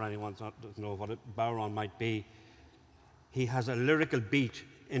drum, for anyone who doesn't know what a bowron might be, he has a lyrical beat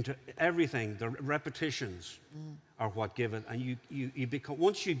into everything. The repetitions are what give it. And you become,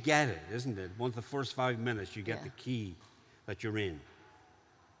 once you get it, isn't it? Once the first 5 minutes, you get the key that you're in.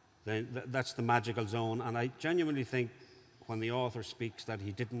 Then that's the magical zone. And I genuinely think when the author speaks that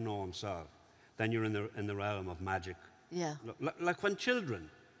he didn't know himself, then you're in the realm of magic. Yeah. Like when children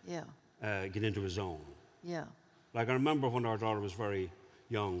get into a zone. Yeah. Like I remember when our daughter was very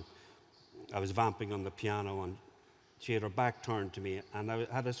young, I was vamping on the piano and she had her back turned to me and I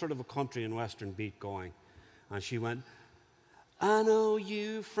had a sort of a country and western beat going. And she went, I know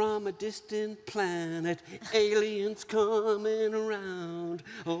you from a distant planet, aliens coming around.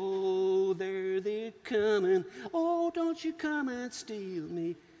 Oh, they're coming. Oh, don't you come and steal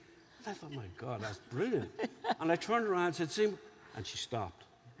me. And I thought, my God, that's brilliant. And I turned around and said, see, and she stopped.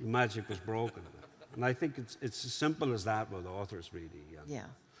 The magic was broken. And I think it's as simple as that with authors, really.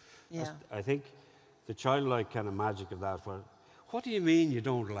 I think the childlike kind of magic of that, what do you mean you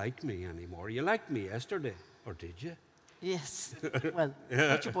don't like me anymore? You liked me yesterday, or did you? Yes. Well,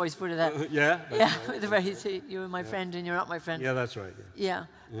 put your boys foot of that. Yeah. The very you were my friend and you're not my friend. Yeah, that's right. Yeah.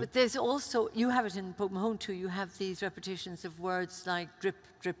 But there's also, you have it in Poke Mahone too, you have these repetitions of words like drip,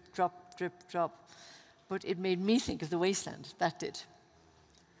 drip, drop, drip, drop. But it made me think of The Wasteland. That did.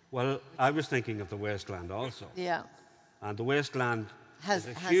 Well, I was thinking of The Wasteland also. Yeah. And The Wasteland has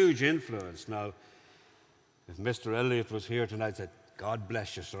a huge influence. Now, if Mr. Elliot was here tonight, I'd say, God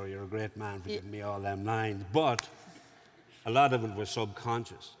bless you, sir, you're a great man for giving me all them lines. But a lot of it was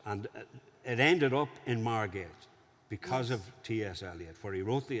subconscious. And it ended up in Margate because of T.S. Eliot, where he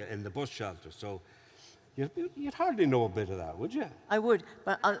wrote in the bus shelter. So you'd hardly know a bit of that, would you? I would,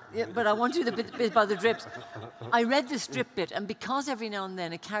 but I want to do the bit about the drips. I read this drip bit, and because every now and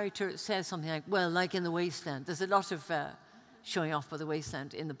then a character says something like, well, like in The Wasteland, there's a lot of showing off by The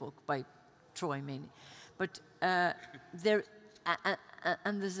Wasteland in the book, by Troy mainly. But there's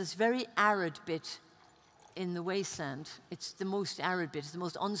this very arid bit in The Wasteland. It's the most arid bit, it's the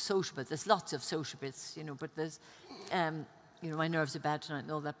most unsocial bit. There's lots of social bits, you know, but there's, my nerves are bad tonight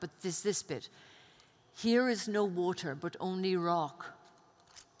and all that, but there's this bit. Here is no water, but only rock.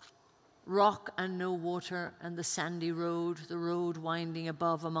 Rock and no water, and the sandy road, the road winding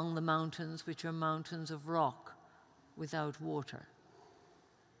above among the mountains, which are mountains of rock without water.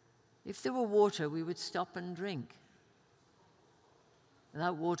 If there were water, we would stop and drink.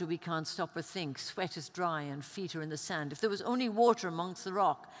 Without water, we can't stop or think. Sweat is dry and feet are in the sand. If there was only water amongst the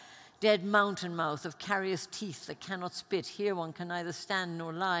rock, dead mountain mouth of carious teeth that cannot spit, here one can neither stand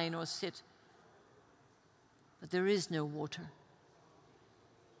nor lie nor sit. But there is no water.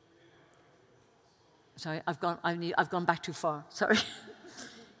 Sorry, I've gone back too far. Sorry.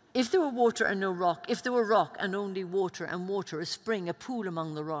 If there were water and no rock, if there were rock and only water, and water, a spring, a pool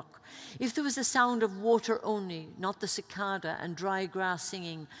among the rock, if there was the sound of water only, not the cicada and dry grass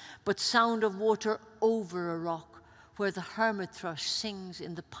singing, but sound of water over a rock, where the hermit thrush sings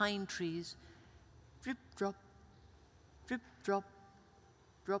in the pine trees, drip, drop, drip, drop,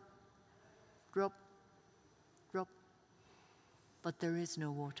 drop, drop, drop, but there is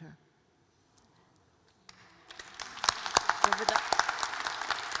no water. Remember that?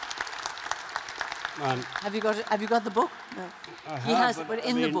 Have you got the book? No. He has, but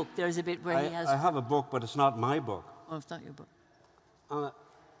in the book there's a bit where he has. I have a book, but it's not my book. Oh, it's not your book.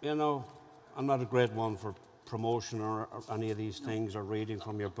 I'm not a great one for promotion or any of these things or reading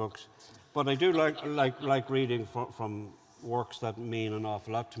from your books, but I do like reading from works that mean an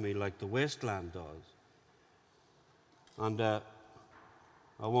awful lot to me, like The Wasteland does. And I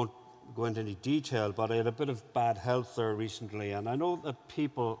won't go into any detail, but I had a bit of bad health there recently, and I know that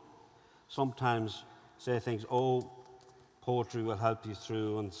people sometimes say things, oh, poetry will help you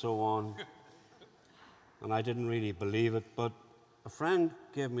through and so on. and I didn't really believe it, but a friend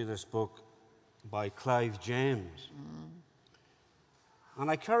gave me this book by Clive James. And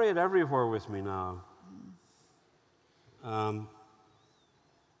I carry it everywhere with me now.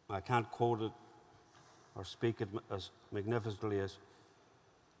 I can't quote it or speak it as magnificently as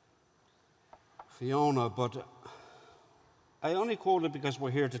Fiona, but I only quote it because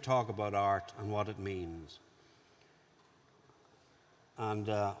we're here to talk about art and what it means. And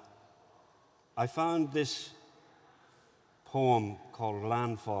I found this poem called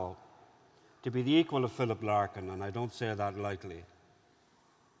Landfall to be the equal of Philip Larkin, and I don't say that lightly.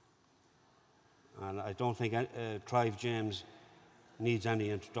 And I don't think Clive James needs any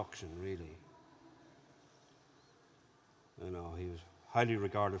introduction, really. You know, he was a highly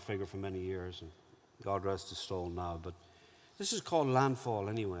regarded figure for many years, and God rest his soul now. But this is called Landfall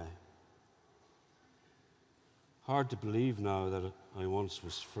anyway. Hard to believe now that I once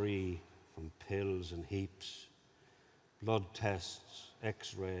was free from pills and heaps, blood tests,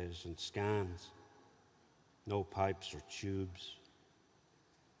 x-rays and scans, no pipes or tubes.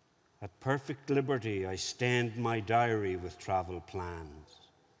 At perfect liberty, I stained my diary with travel plans.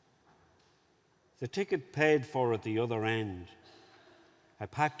 The ticket paid for at the other end, I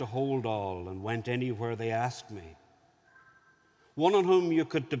packed a hold-all and went anywhere they asked me. One on whom you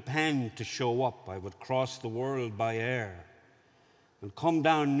could depend to show up, I would cross the world by air and come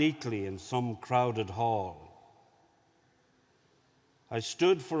down neatly in some crowded hall. I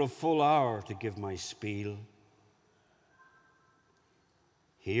stood for a full hour to give my spiel.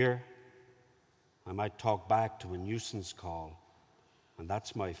 Here, I might talk back to a nuisance call, and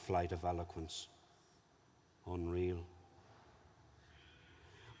that's my flight of eloquence. Unreal.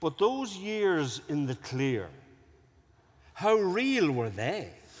 But those years in the clear, how real were they?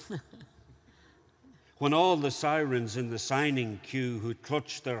 When all the sirens in the signing queue who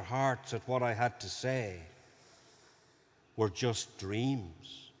clutched their hearts at what I had to say were just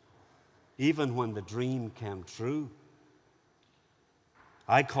dreams, even when the dream came true.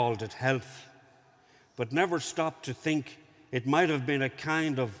 I called it health, but never stopped to think it might have been a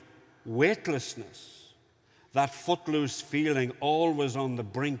kind of weightlessness, that footloose feeling always on the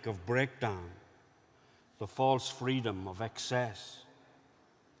brink of breakdown, the false freedom of excess.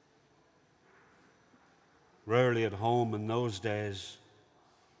 Rarely at home in those days.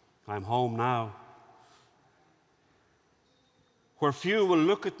 I'm home now, where few will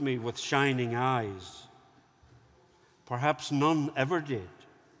look at me with shining eyes. Perhaps none ever did.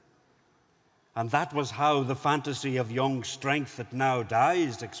 And that was how the fantasy of young strength that now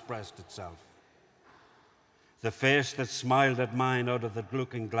dies expressed itself. The face that smiled at mine out of the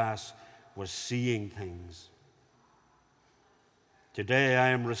looking glass was seeing things. Today I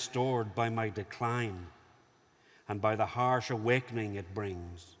am restored by my decline and by the harsh awakening it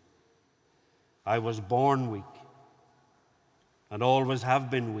brings. I was born weak and always have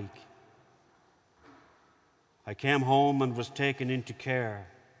been weak. I came home and was taken into care.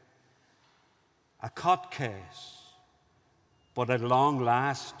 A cot case, but at long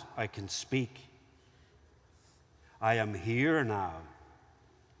last I can speak. I am here now,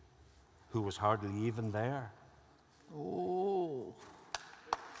 who was hardly even there. Oh.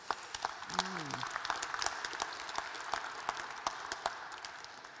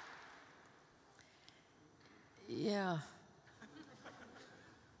 Yeah.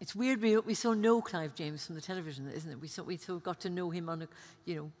 It's weird we so know Clive James from the television, isn't it? We so got to know him on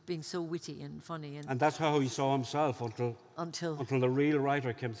being so witty and funny. And that's how he saw himself until the real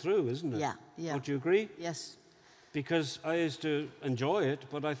writer came through, isn't it? Yeah, yeah. Don't you agree? Yes. Because I used to enjoy it,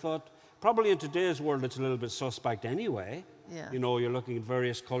 but I thought probably in today's world it's a little bit suspect anyway. Yeah. You know, you're looking at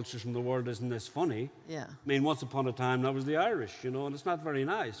various cultures from the world, isn't this funny? Yeah. I mean, once upon a time that was the Irish, and it's not very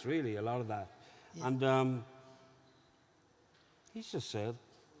nice, really, a lot of that. Yeah. And he just said,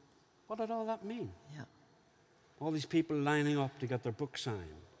 what did all that mean? Yeah. All these people lining up to get their book signed,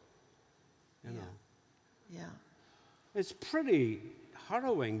 you know. Yeah. It's pretty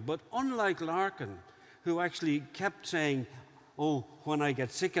harrowing, but unlike Larkin, who actually kept saying, oh, when I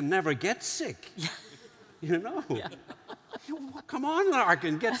get sick and never get sick. Yeah. You know? Yeah. Come on,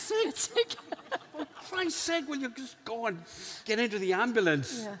 Larkin, get sick. Get sick. For Christ's sake, will you just go and get into the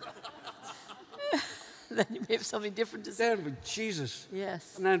ambulance? Yeah. Then you may have something different to say. There, but Jesus.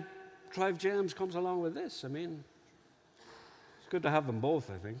 Yes. And then Clive James comes along with this. I mean, it's good to have them both,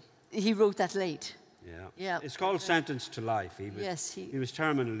 I think. He wrote that late. Yeah. Yeah. It's called Sentence to Life. He was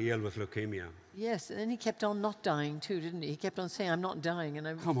terminally ill with leukemia. Yes, and then he kept on not dying too, didn't he? He kept on saying, I'm not dying.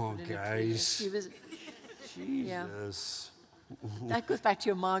 And Come on, guys. He was, Jesus. That goes back to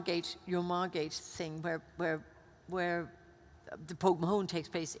your Margate thing, where the Pogue Mahone takes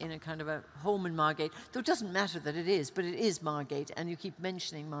place in a kind of a home in Margate, though it doesn't matter that it is, but it is Margate, and you keep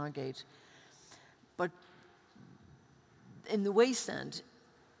mentioning Margate. But in The Wasteland,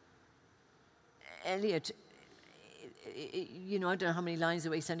 Eliot, you know, I don't know how many lines The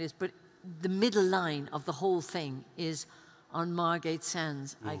Wasteland is, but the middle line of the whole thing is, on Margate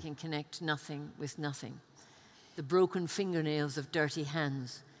sands, I can connect nothing with nothing. The broken fingernails of dirty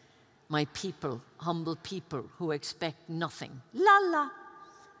hands, my people, humble people who expect nothing. La la.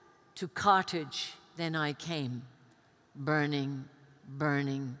 To Carthage then I came, burning,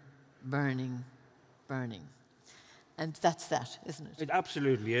 burning, burning, burning. And that's that, isn't it? It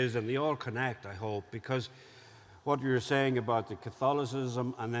absolutely is, and they all connect, I hope, because what you're saying about the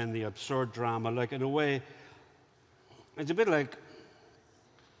Catholicism and then the absurd drama, like in a way, it's a bit like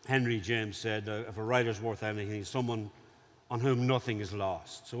Henry James said, if a writer's worth anything, he's someone on whom nothing is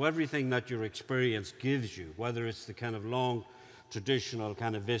lost. So everything that your experience gives you, whether it's the kind of long traditional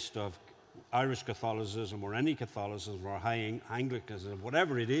kind of vista of Irish Catholicism or any Catholicism or high Anglicanism,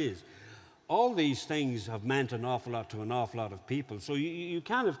 whatever it is, all these things have meant an awful lot to an awful lot of people. So you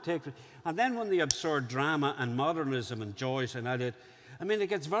kind of take... And then when the absurd drama and modernism and Joyce and Eliot, I mean, it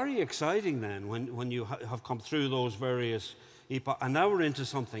gets very exciting then when you have come through those various epochs. And now we're into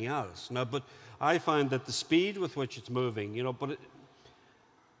something else. Now, but I find that the speed with which it's moving, you know,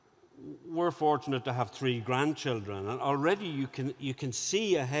 we're fortunate to have 3 grandchildren, and already you can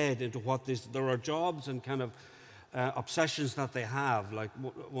see ahead into what there are jobs and kind of obsessions that they have. Like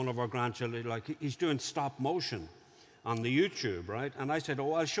one of our grandchildren, like he's doing stop motion on the YouTube, right? And I said,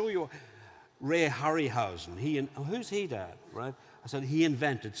 oh, I'll show you Ray Harryhausen. Who's he, Dad? Right? I said, he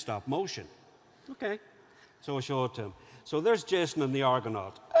invented stop motion. Okay. So I showed it to him. So there's Jason and the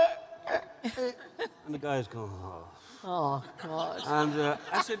Argonaut. And the guy's going, oh. Oh, God. And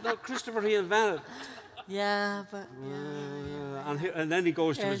I said, no, Christopher, he invented. Yeah, but... Yeah. And then he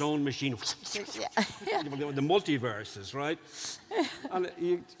goes to his own machine. The multiverses, right? And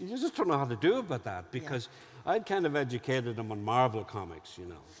you just don't know how to do about that, because I'd kind of educated him on Marvel comics, you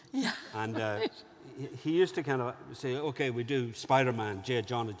know. Yeah. And he used to kind of say, okay, we do Spider-Man, J.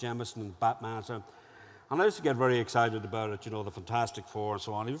 Jonah Jameson, and Batman. So, and I used to get very excited about it, you know, the Fantastic Four and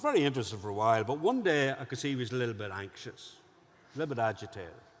so on. He was very interested for a while, but one day I could see he was a little bit anxious, a little bit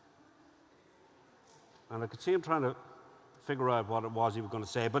agitated. And I could see him trying to figure out what it was he was going to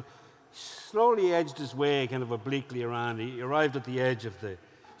say, but slowly edged his way kind of obliquely around. He arrived at the edge of the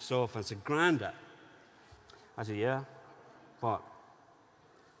sofa and said, Grandad. I said, yeah? What?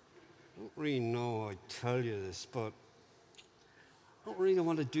 I don't really know I'd tell you this, but I don't really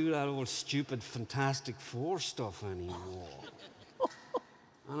want to do that old stupid Fantastic Four stuff anymore.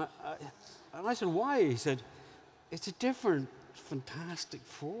 and I said, why? He said, it's a different Fantastic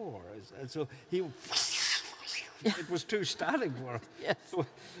Four. And so it was too static for him. Yes. So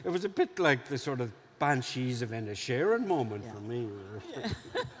it was a bit like the sort of Banshees of Inisherin moment for me.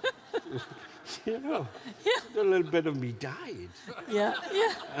 You know, a little bit of me died. Yeah,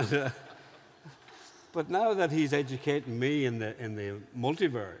 yeah. And, but now that he's educating me in the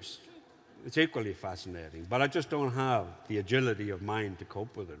multiverse, it's equally fascinating. But I just don't have the agility of mind to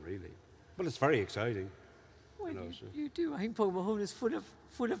cope with it, really. But it's very exciting. Well, you do. I think Pogue Mahone is full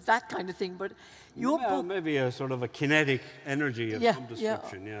of that kind of thing. But your book, maybe a sort of a kinetic energy of some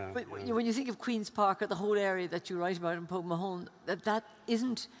description. Yeah. But when you think of Queen's Park or the whole area that you write about in Pogue Mahone, that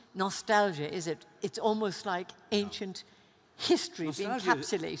isn't nostalgia, is it? It's almost like ancient history being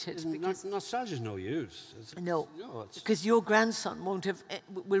encapsulated. Nostalgia is no use. No, because your grandson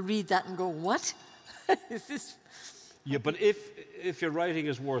will read that and go, what? Is this... Yeah, but if your writing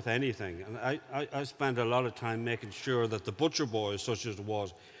is worth anything, and I spent a lot of time making sure that the Butcher Boys, such as it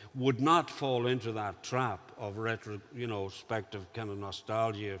was, would not fall into that trap of retrospective kind of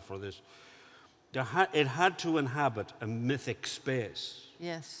nostalgia for this. It had to inhabit a mythic space.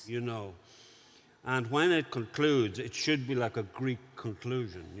 Yes. You know. And when it concludes, it should be like a Greek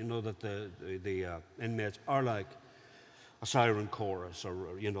conclusion, you know, that the inmates are like a siren chorus, or,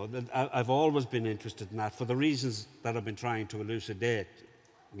 you know, I've always been interested in that for the reasons that I've been trying to elucidate,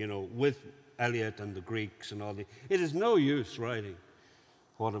 you know, with Eliot and the Greeks and all the... It is no use writing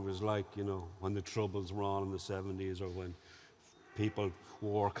what it was like, you know, when the Troubles were on in the 70s, or when people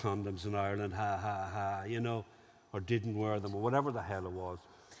wore condoms in Ireland, ha, ha, ha, you know, or didn't wear them, or whatever the hell it was.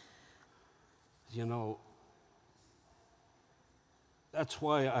 You know, that's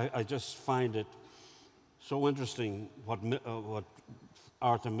why I just find it so interesting what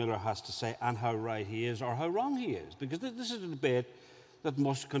Arthur Miller has to say, and how right he is or how wrong he is, because this is a debate that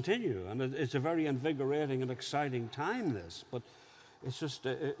must continue, and it's a very invigorating and exciting time, this, but it's just,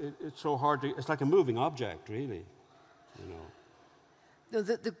 it's so hard to, it's like a moving object, really, you know.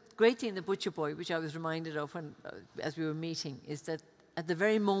 The great thing in The Butcher Boy, which I was reminded of when, as we were meeting, is that at the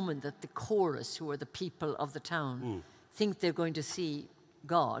very moment that the chorus, who are the people of the town, think they're going to see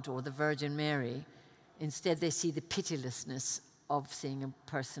God or the Virgin Mary, instead they see the pitilessness of seeing a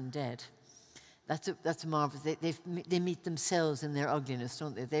person dead. That's marvelous. They meet themselves in their ugliness,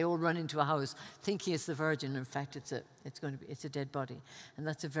 don't they? They all run into a house thinking it's the Virgin. In fact, it's a dead body, and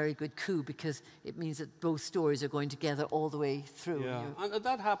that's a very good coup because it means that both stories are going together all the way through. Yeah, and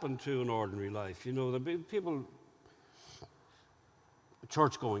that happened too in ordinary life. You know, the people,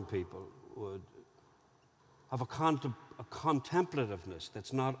 church-going people, would have a contemplativeness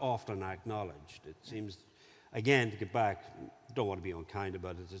that's not often acknowledged. It seems, again, to get back, don't want to be unkind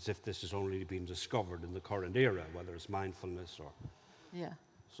about it, as if this is only being discovered in the current era, whether it's mindfulness or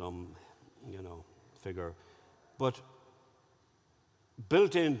some, figure. But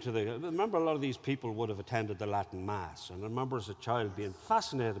built into remember a lot of these people would have attended the Latin Mass, and I remember as a child being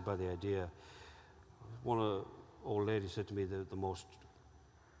fascinated by the idea. One of the old ladies said to me the most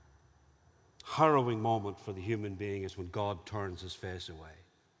harrowing moment for the human being is when God turns his face away.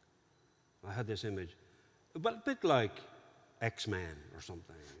 I had this image, a bit like X-Men or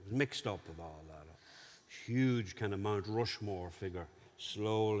something. It was mixed up with all that. A huge kind of Mount Rushmore figure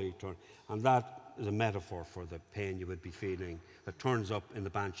slowly turn, and that is a metaphor for the pain you would be feeling that turns up in the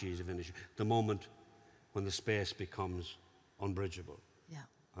Banshees of Inisherin, the moment when the space becomes unbridgeable. Yeah.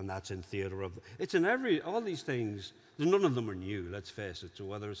 And that's in theatre it's in all these things. None of them are new, let's face it. So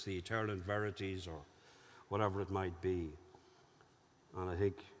whether it's the eternal verities or whatever it might be. And I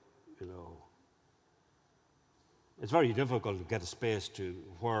think, it's very difficult to get a space to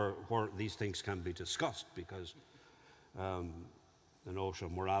where these things can be discussed, because the notion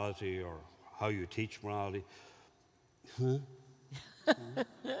of morality or how you teach morality,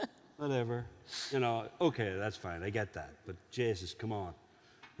 whatever, okay, that's fine, I get that, but Jesus, come on,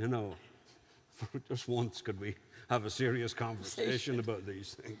 for just once could we have a serious conversation about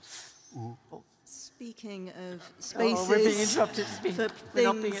these things? Speaking of spaces we're being interrupted. for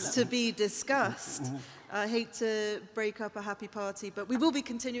things to be discussed, I hate to break up a happy party, but we will be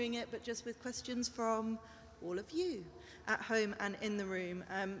continuing it, but just with questions from all of you at home and in the room.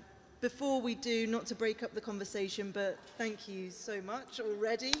 Before we do, not to break up the conversation, but thank you so much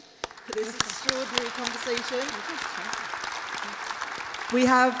already for this extraordinary conversation. We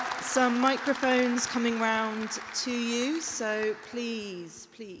have some microphones coming round to you, so please,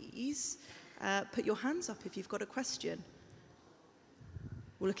 put your hands up if you've got a question.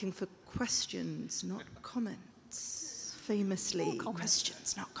 We're looking for questions, not comments. Famously,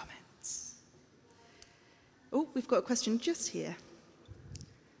 questions, not comments. Oh, we've got a question just here.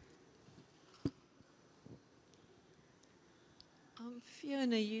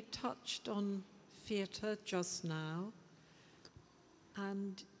 Fiona, you touched on theatre just now,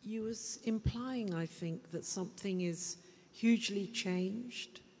 and you was implying, I think, that something is hugely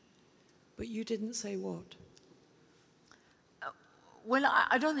changed, but you didn't say what. Well,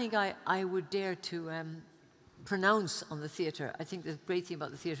 I don't think I would dare to pronounce on the theatre. I think the great thing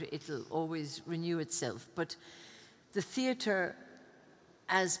about the theatre, it'll always renew itself. But the theatre,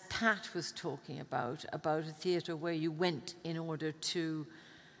 as Pat was talking about a theatre where you went in order to,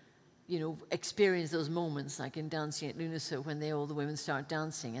 experience those moments, like in Dancing at Lunasa, when all the women start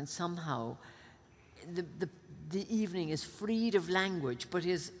dancing, and somehow the evening is freed of language, but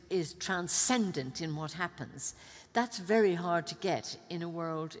is transcendent in what happens. That's very hard to get in a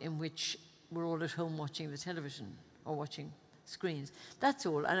world in which we're all at home watching the television or watching screens. That's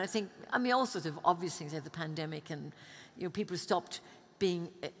all. And I think, all sorts of obvious things like the pandemic, and people stopped being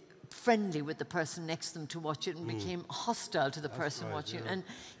friendly with the person next to them to watch it and became hostile to the person watching it. And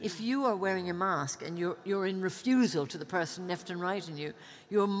if you are wearing a mask and you're in refusal to the person left and right in you,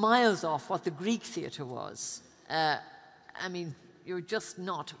 you're miles off what the Greek theatre was. You're just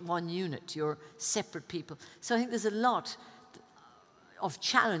not one unit. You're separate people. So I think there's a lot of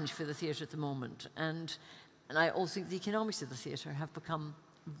challenge for the theatre at the moment. And I also think the economics of the theatre have become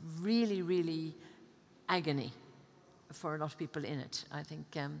really, really agony for a lot of people in it. I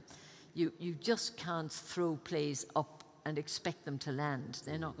think you just can't throw plays up and expect them to land.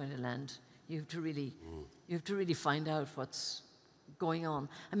 They're not going to land. You have to really find out what's going on.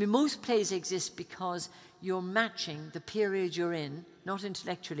 Most plays exist because you're matching the period you're in, not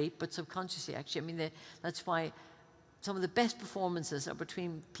intellectually, but subconsciously, actually. That's why some of the best performances are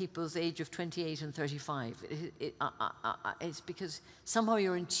between people's age of 28 and 35. It's because somehow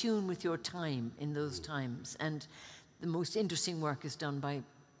you're in tune with your time in those times. And the most interesting work is done by,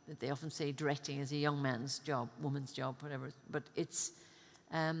 they often say directing is a young man's job, woman's job, whatever. But it's,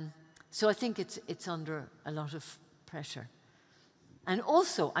 so I think it's under a lot of pressure. And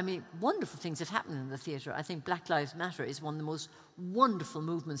also, I mean, wonderful things have happened in the theatre. I think Black Lives Matter is one of the most wonderful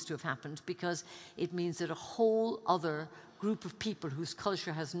movements to have happened, because it means that a whole other group of people whose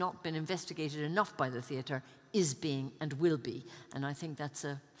culture has not been investigated enough by the theatre is being and will be. And I think that's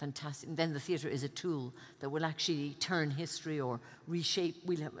a fantastic... And then the theatre is a tool that will actually turn history or reshape.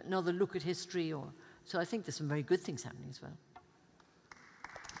 We'll have another look at history. So I think there's some very good things happening as well.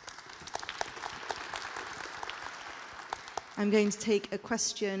 I'm going to take a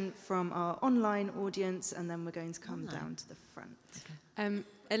question from our online audience, and then we're going to come down to the front. Okay.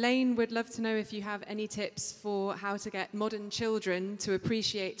 Elaine would love to know if you have any tips for how to get modern children to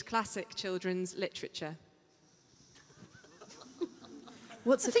appreciate classic children's literature.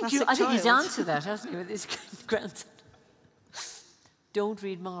 What's a classic child? I think he's answered that, hasn't he, with his grandson? Don't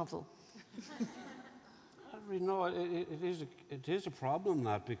read Marvel. No, it is a problem,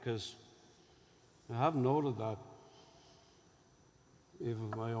 that, because I have noted that,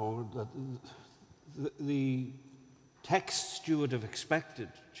 even my own, that the texts you would have expected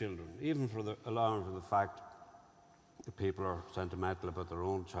children, even allowing for the fact that people are sentimental about their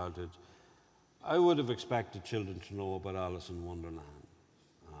own childhood, I would have expected children to know about Alice in Wonderland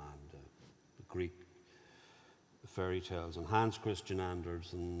and the Greek fairy tales and Hans Christian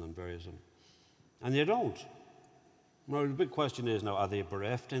Andersen and various of them. And they don't. Now, the big question is now, are they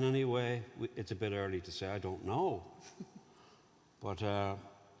bereft in any way? It's a bit early to say, I don't know. But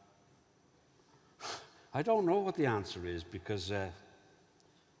I don't know what the answer is, because I've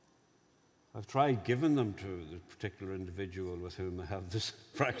tried giving them to the particular individual with whom I have this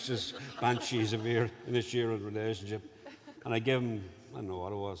precious banshees of Inisherin relationship. And I give them, I don't know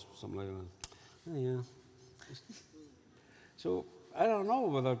what it was, something like that. Yeah. So I don't know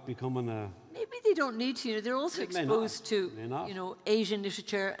without becoming a... Maybe they don't need to. You know, they're also exposed to, you know, Asian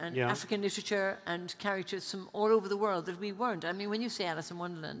literature and African literature and characters from all over the world that we weren't. I mean, when you say Alice in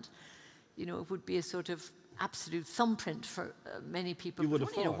Wonderland, you know, it would be a sort of absolute thumbprint for many people. You would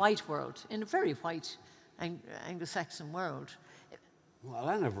have thought. In a white world, in a very white Anglo-Saxon world. Well,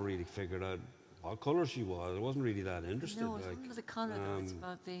 I never really figured out what colour she was. I wasn't really that interested. No, it's not about the colour, though. It's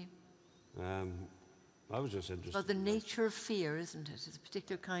about the... I was just interested. About the nature of fear, isn't it? It's a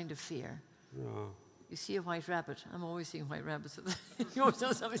particular kind of fear. Yeah. You see a white rabbit. I'm always seeing white rabbits. You always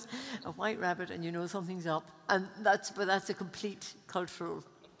know something's a white rabbit, and you know something's up. And that's a complete cultural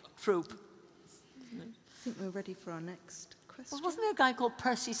trope. I think we're ready for our next question. Well, wasn't there a guy called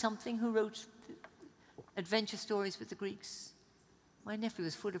Percy something who wrote adventure stories with the Greeks? My nephew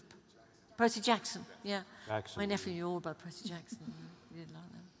was full of... Percy Jackson, yeah. My nephew knew all about Percy Jackson. He did a lot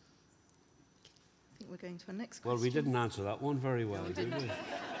of them. I think we're going to our next question. Well, we didn't answer that one very well, did we?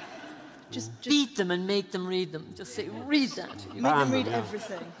 Just beat them and make them read them. Just say, read that. Make them read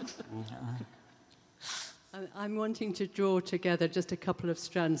everything. I'm wanting to draw together just a couple of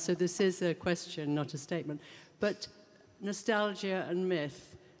strands. So this is a question, not a statement. But nostalgia and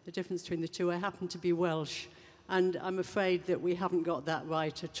myth, the difference between the two. I happen to be Welsh, and I'm afraid that we haven't got that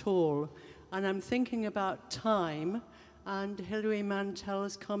right at all. And I'm thinking about time and Hilary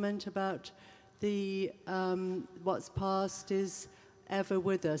Mantel's comment about the what's past is ever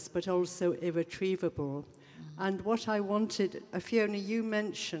with us, but also irretrievable. And what I wanted, Fiona, you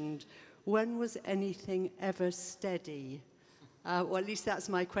mentioned, when was anything ever steady? Well, at least that's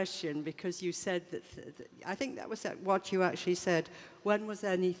my question, because you said that, I think that was what you actually said. When was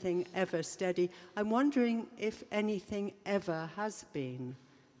anything ever steady? I'm wondering if anything ever has been,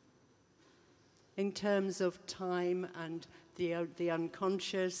 in terms of time and the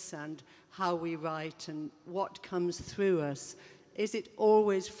unconscious and how we write and what comes through us. Is it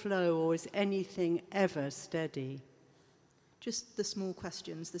always flow, or is anything ever steady? Just the small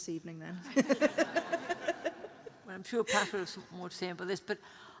questions this evening, then. Well, I'm sure Pat will have some more to say about this, but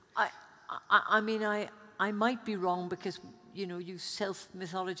I mean, I might be wrong, because, you know, you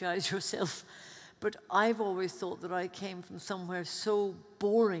self-mythologize yourself, but I've always thought that I came from somewhere so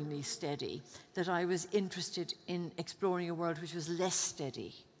boringly steady that I was interested in exploring a world which was less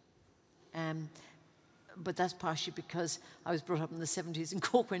steady. But that's partially because I was brought up in the 70s in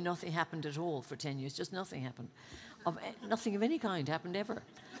Cork, where nothing happened at all for 10 years. Just nothing happened. Nothing of any kind happened ever.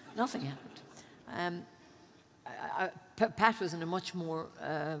 Nothing happened. Pat was in a much more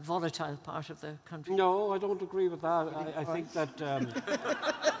volatile part of the country. No, I don't agree with that. I think that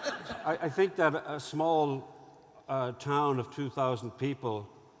I think that a small town of 2,000 people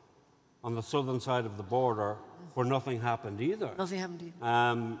on the southern side of the border, where nothing happened either. Nothing happened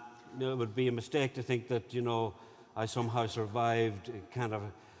either. It would be a mistake to think that, you know, I somehow survived kind of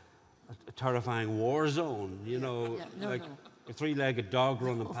a terrifying war zone, you know. a three-legged dog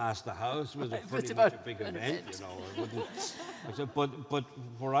running past the house was pretty much a big event, you know. It wouldn't, but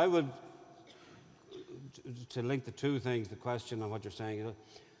where I would, to link the two things, the question and what you're saying, you know,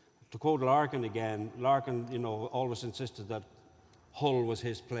 to quote Larkin again, Larkin, you know, always insisted that Hull was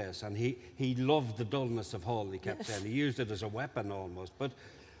his place, and he loved the dullness of Hull, he kept saying. He used it as a weapon almost. But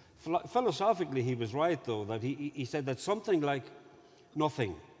philosophically, he was right, though, that he said that something like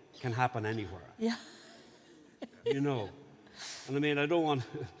nothing can happen anywhere. Yeah. You know. And I mean, I don't want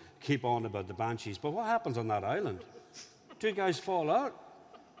to keep on about the Banshees, but what happens on that island? Two guys fall out.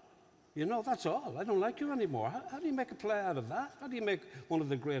 You know, that's all. I don't like you anymore. How do you make a play out of that? How do you make one of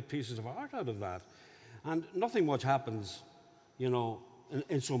the great pieces of art out of that? And nothing much happens, you know,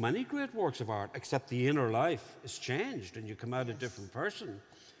 in so many great works of art, except the inner life is changed and you come out a different person.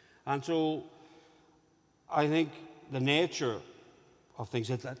 And so I think the nature of things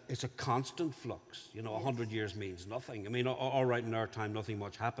is that it's a constant flux. You know, 100 years means nothing. I mean, all right, in our time, nothing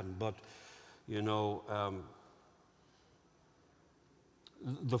much happened, but, you know,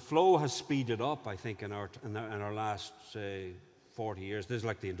 the flow has speeded up, I think, in our last, say, 40 years. This is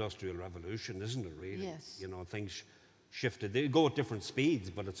like the Industrial Revolution, isn't it, really? Yes. You know, things shifted. They go at different speeds,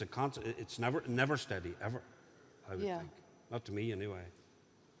 but it's a constant, it's never steady, ever, I would think. Not to me, anyway.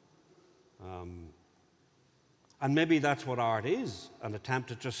 And maybe that's what art is, an attempt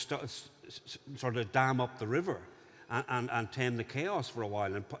to just sort of dam up the river and tame the chaos for a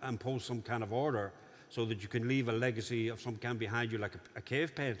while and impose some kind of order so that you can leave a legacy of some kind behind you, like a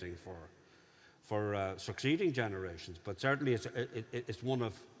cave painting for succeeding generations. But certainly it's one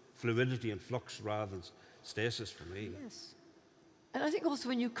of fluidity and flux rather than stasis for me. Yes. And I think also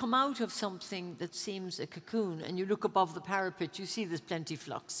when you come out of something that seems a cocoon and you look above the parapet, you see there's plenty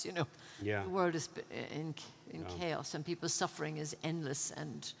flux, you know. Yeah. The world is in chaos and people's suffering is endless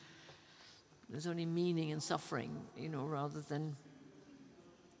and there's only meaning in suffering, you know, rather than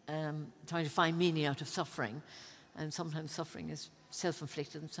trying to find meaning out of suffering. And sometimes suffering is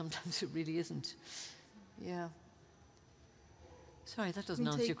self-inflicted and sometimes it really isn't. Yeah. Sorry, that doesn't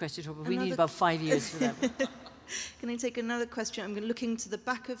answer your question, but we need about 5 years for that. Can I take another question? I'm looking to the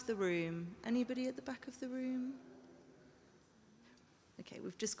back of the room. Anybody at the back of the room? Okay,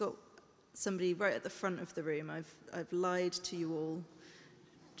 we've just got somebody right at the front of the room. I've lied to you all.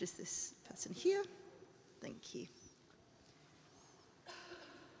 Just this person here. Thank you.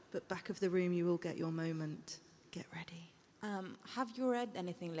 But back of the room, you will get your moment. Get ready. Have you read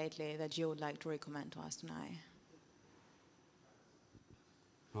anything lately that you would like to recommend to us tonight?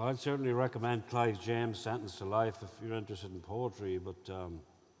 Well, I'd certainly recommend Clive James' Sentence to Life if you're interested in poetry, but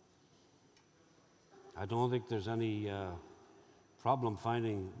I don't think there's any problem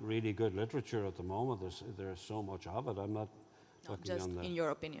finding really good literature at the moment. There's so much of it. I'm not looking just on the... in your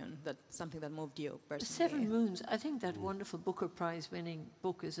opinion, that something that moved you personally. Seven Moons, I think that wonderful Booker Prize winning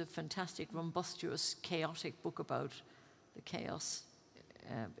book is a fantastic, rumbustious, chaotic book about the chaos.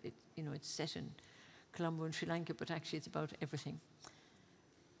 You know, it's set in Colombo and Sri Lanka, but actually it's about everything.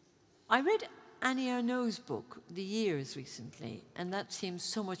 I read Annie Ernaux's book, The Years, recently, and that seems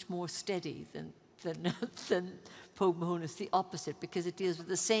so much more steady than Pogue Mahone. It's the opposite, because it deals with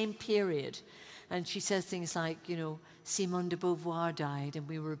the same period. And she says things like, you know, Simone de Beauvoir died and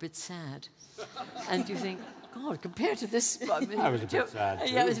we were a bit sad. And you think, God, compared to this... I was a bit sad,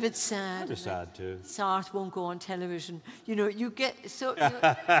 too. Yeah, I was a bit sad. I was sad, too. Sartre won't go on television. You know, you get... So,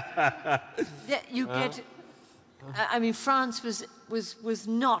 you get... I mean, France was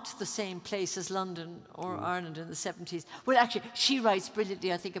not the same place as London or Ireland in the 70s. Well, actually, she writes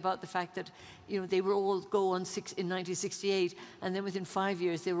brilliantly, I think, about the fact that, you know, they were all in 1968, and then within 5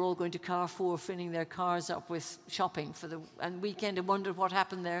 years, they were all going to Carrefour, filling their cars up with shopping for the weekend, and wondered what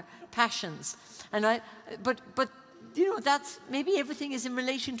happened there, passions. And but you know, that's, maybe everything is in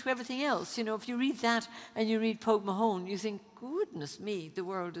relation to everything else. You know, if you read that and you read Pogue Mahone, you think, goodness me, the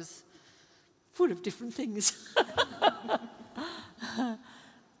world is full of different things.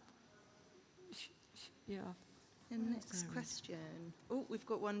 Yeah. And next question. Oh, we've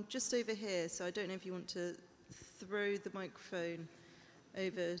got one just over here, so I don't know if you want to throw the microphone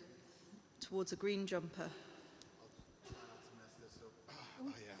over towards a green jumper.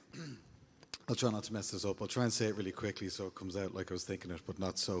 I'll try not to mess this up. I'll try and say it really quickly so it comes out like I was thinking it, but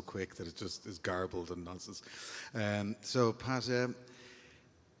not so quick that it just is garbled and nonsense. So, Pat,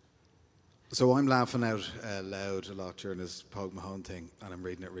 so I'm laughing out loud a lot during this Pogue Mahone thing, and I'm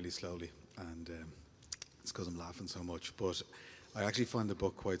reading it really slowly, and it's because I'm laughing so much. But I actually find the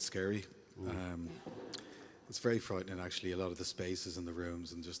book quite scary. It's very frightening, actually. A lot of the spaces in the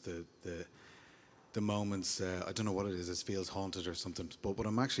rooms and just the the moments, I don't know what it is, it feels haunted or something, but what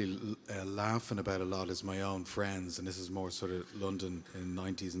I'm actually laughing about a lot is my own friends, and this is more sort of London in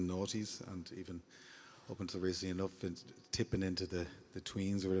 90s and noughties, and even up until recently enough, tipping into the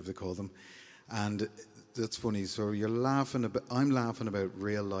tweens or whatever they call them. And that's funny, so you're laughing about, I'm laughing about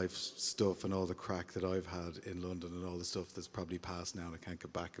real life stuff and all the crack that I've had in London and all the stuff that's probably passed now and I can't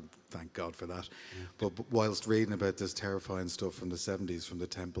get back, and thank God for that. But whilst reading about this terrifying stuff from the 70s, from the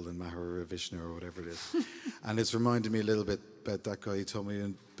temple in Mahavishnu or whatever it is, and it's reminded me a little bit about that guy you told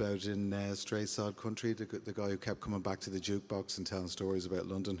me about in Stray Sod Country, the guy who kept coming back to the jukebox and telling stories about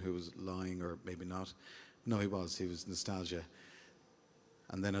London, who was lying, or maybe not. No, he was nostalgia.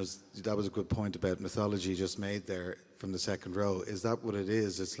 And then that was a good point about mythology just made there from the second row. Is that what it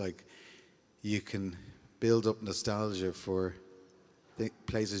is? It's like you can build up nostalgia for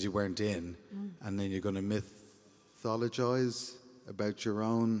places you weren't in, and then you're going to mythologize about your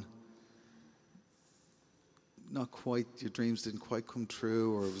own, not quite, your dreams didn't quite come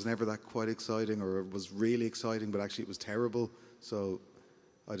true, or it was never that quite exciting, or it was really exciting, but actually it was terrible. So,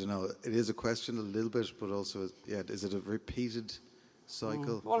 I don't know. It is a question a little bit, but also, yeah, is it a repeated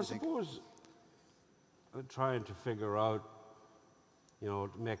cycle? Well, I suppose trying to figure out, to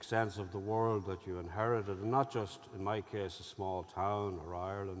make sense of the world that you inherited, and not just, in my case, a small town or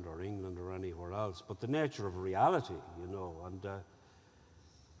Ireland or England or anywhere else, but the nature of reality, and a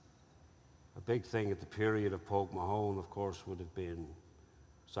big thing at the period of Pogue Mahone, of course, would have been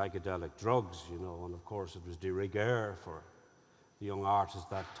psychedelic drugs, and of course it was de rigueur for the young artists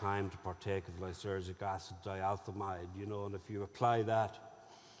that time to partake of lysergic acid dialthymide, and if you apply that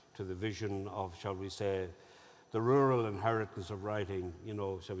to the vision of, shall we say, the rural inheritance of writing,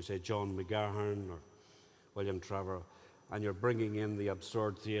 shall we say, John McGahern or William Trevor, and you're bringing in the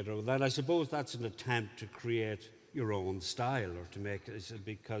absurd theatre, then I suppose that's an attempt to create your own style, or to make it,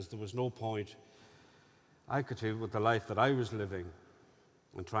 because there was no point, I could feel, with the life that I was living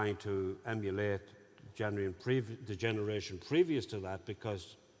and trying to emulate the generation previous to that,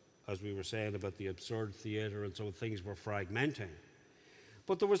 because, as we were saying about the absurd theatre and so things were fragmenting.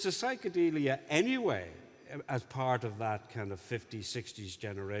 But there was a psychedelia anyway as part of that kind of 50s, 60s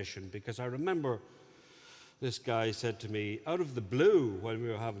generation, because I remember this guy said to me, out of the blue, while we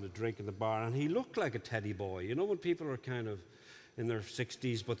were having a drink in the bar, and he looked like a teddy boy. When people are kind of in their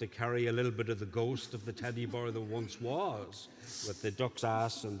 60s, but they carry a little bit of the ghost of the teddy boy that once was, with the duck's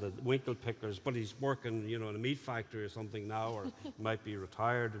ass and the winkle pickers, but he's working, in a meat factory or something now, or he might be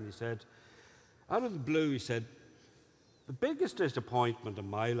retired. And he said, out of the blue, he said, the biggest disappointment in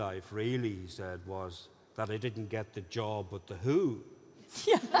my life, really, he said, was that I didn't get the job with the Who.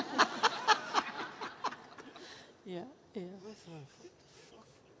 Yeah. Yeah. I thought, what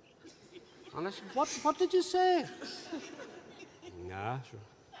the fuck? And I said, what did you say? Nah, sure.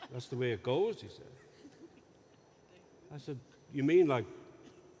 That's the way it goes, he said. I said, you mean like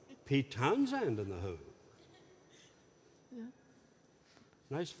Pete Townsend in the Who? Yeah.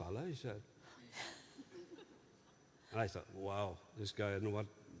 Nice fella, he said. And I thought, wow, this guy, I don't know what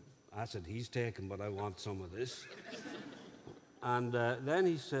acid he's taking, but I want some of this. And then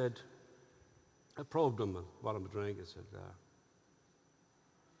he said, I probed him on what I'm drinking. I said,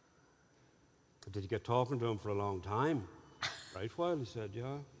 did you get talking to him for a long time? Right while? He said,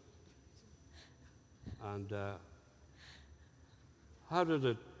 yeah. And how did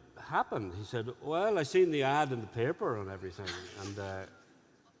it happen? He said, well, I seen the ad in the paper and everything, and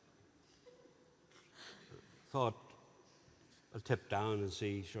thought I'd tip down and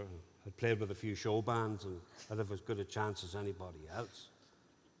see, sure, I'd played with a few show bands and I'd have as good a chance as anybody else.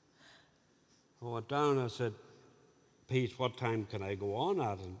 I went down and I said, Pete, what time can I go on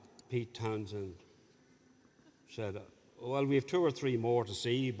at? And Pete Townsend said, well, we have 2 or 3 more to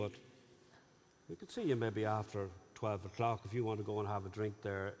see, but we could see you maybe after 12 o'clock if you want to go and have a drink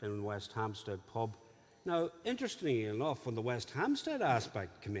there in West Hampstead pub. Now, interestingly enough, when the West Hampstead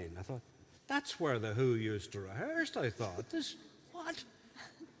aspect came in, I thought, that's where the Who used to rehearse, I thought. What?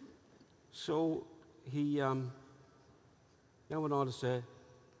 So he then went on to say,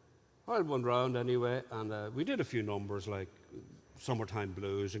 I had one round anyway, and we did a few numbers like Summertime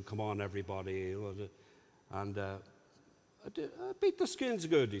Blues and Come On Everybody, and I beat the Skins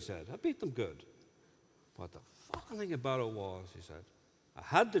good, he said. I beat them good. But the fucking thing about it was, he said, I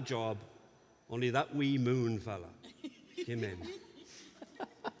had the job, only that wee moon fella came in.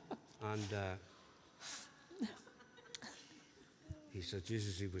 And he said,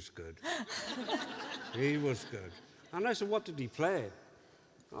 Jesus, he was good. He was good. And I said, what did he play?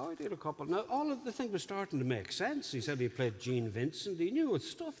 Oh, he did a couple. Now, all of the thing was starting to make sense. He said he played Gene Vincent. He knew his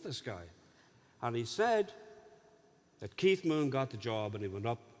stuff, this guy. And he said, that Keith Moon got the job, and he went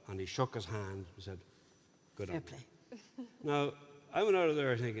up and he shook his hand and said, good on you. Now, I went out of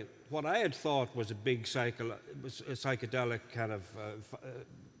there thinking, what I had thought was a big psychedelic kind of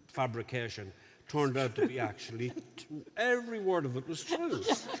fabrication turned out to be actually, every word of it was true.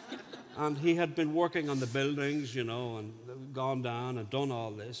 And he had been working on the buildings, you know, and gone down and done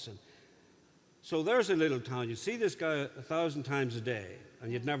all this. And so there's a little town. You see this guy 1,000 times a day,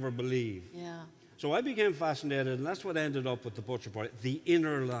 and you'd never believe. Yeah. So I became fascinated, and that's what ended up with the Butcher Boy, the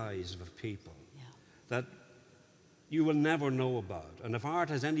inner lives of people that you will never know about. And if art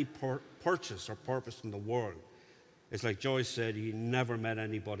has any purchase or purpose in the world, it's like Joyce said, he never met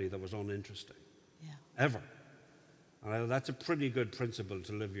anybody that was uninteresting. Ever. And that's a pretty good principle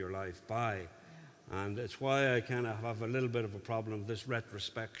to live your life by. And it's why I kind of have a little bit of a problem with this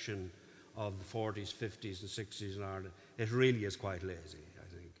retrospection of the 40s, 50s, and 60s in Ireland. It really is quite lazy, I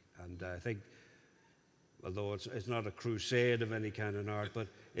think. And I think, although it's not a crusade of any kind in art, but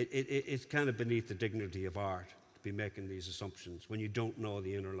it's kind of beneath the dignity of art to be making these assumptions when you don't know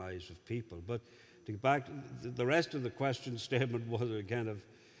the inner lives of people. But to get back, the rest of the question statement was a kind of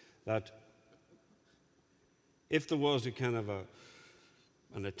that if there was a kind of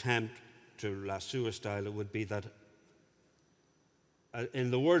an attempt to lasso style, it would be that,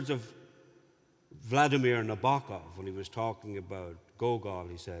 in the words of Vladimir Nabokov, when he was talking about Gogol,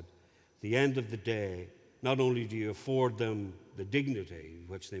 he said, the end of the day, not only do you afford them the dignity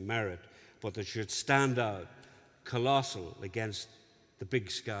which they merit, but they should stand out colossal against the big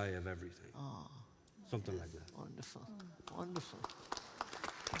sky of everything. Oh, something like that. Wonderful, wonderful.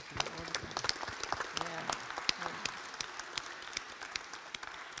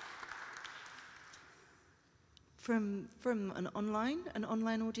 From an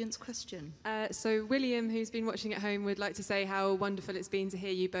online audience question. So William, who's been watching at home, would like to say how wonderful it's been to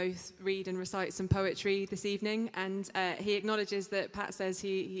hear you both read and recite some poetry this evening. And he acknowledges that Pat says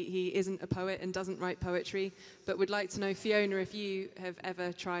he isn't a poet and doesn't write poetry, but would like to know, Fiona, if you have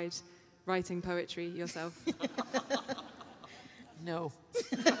ever tried writing poetry yourself. No.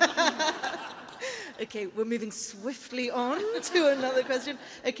 Okay, we're moving swiftly on to another question.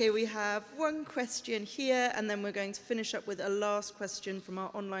 Okay, we have one question here, and then we're going to finish up with a last question from our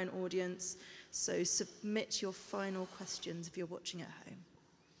online audience. So submit your final questions if you're watching at home.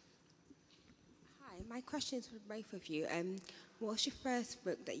 Hi, my question is for both of you. What's your first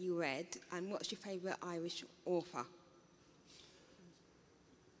book that you read, and what's your favourite Irish author?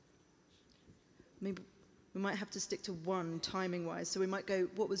 Maybe we might have to stick to one timing-wise. So we might go,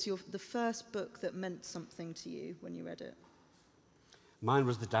 what was the first book that meant something to you when you read it? Mine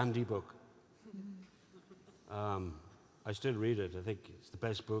was the Dandy book. I still read it. I think it's the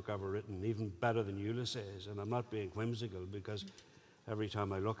best book ever written, even better than Ulysses. And I'm not being whimsical, because every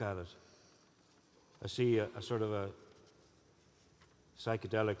time I look at it, I see a sort of a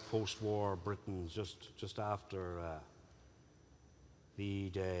psychedelic post-war Britain just after the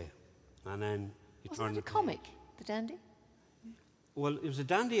day. And then Wasn't it a comic, the Dandy? Well, it was a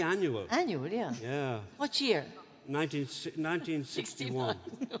Dandy annual. Annual, yeah. Yeah. What year? 1961.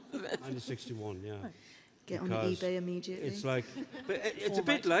 1961, yeah. Get on eBay immediately. It's like, but it's a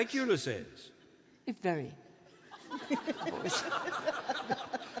bit like Ulysses. Very.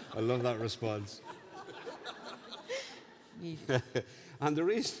 I love that response. And the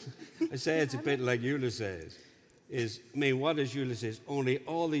reason I say it's a bit like Ulysses is, I mean, what is Ulysses? Only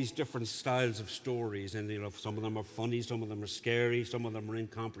all these different styles of stories, and you know, some of them are funny, some of them are scary, some of them are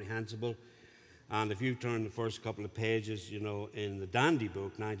incomprehensible. And if you turn the first couple of pages, you know, in the Dandy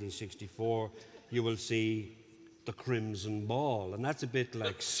book, 1964, you will see the Crimson Ball, and that's a bit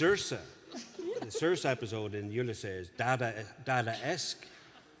like Circe. The Circe episode in Ulysses, Dada-esque,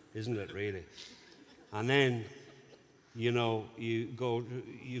 isn't it, really? And then, you know, you go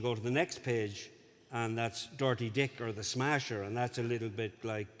to the next page, and that's Dirty Dick or the Smasher, and that's a little bit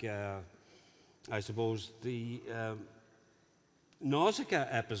like, I suppose, the Nausicaa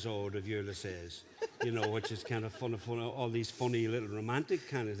episode of Ulysses, you know, which is kind of fun, all these funny little romantic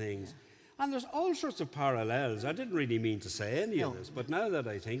kind of things. And there's all sorts of parallels. I didn't really mean to say any of this, but now that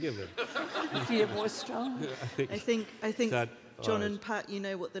I think of it, I feel more strong. I think that, John and Pat, you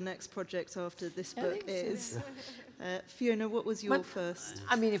know what the next project after this book is. Fiona, what was your first?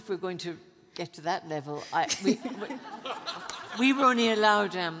 I mean, if we're going to get to that level, we were only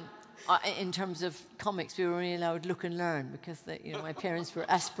allowed, in terms of comics, we were only allowed look and learn, because you know, my parents were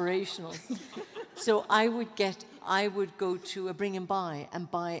aspirational. So I would go to a bring and buy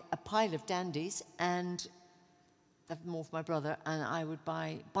a pile of dandies, and more for my brother, and I would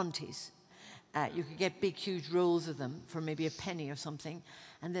buy bunties. You could get big, huge rolls of them for maybe a penny or something.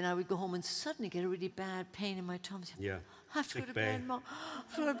 And then I would go home and suddenly get a really bad pain in my tummy. Yeah. I have to go to Sick bay. bed, Mom.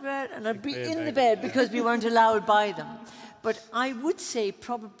 Go to bed. And I'd be bay in the bed. bed because we weren't allowed by them. But I would say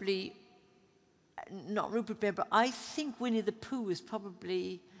probably, not Rupert Bear, but I think Winnie the Pooh is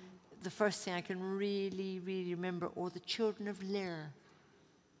probably the first thing I can really, really remember, or The Children of Lear.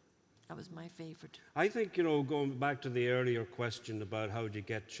 That was my favourite. I think, you know, going back to the earlier question about how do you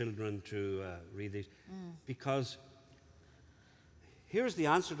get children to read these, because here's the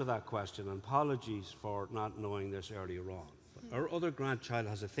answer to that question, and apologies for not knowing this earlier on. But our other grandchild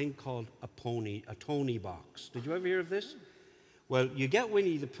has a thing called a Tony box. Did you ever hear of this? Well, you get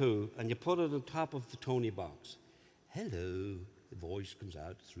Winnie the Pooh and you put it on top of the Tony box. Hello, the voice comes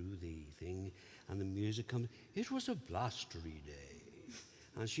out through the thing and the music comes. It was a blustery day.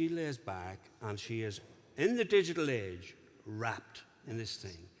 And she lays back and she is, in the digital age, wrapped in this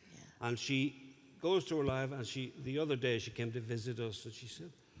thing. Yeah. And she goes to her life, and the other day she came to visit us and she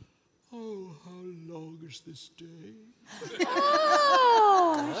said, "Oh, how long is this day?"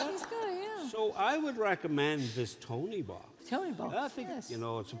 Oh, she's good, yeah. So I would recommend this Tony box. Tony box, I think, yes. you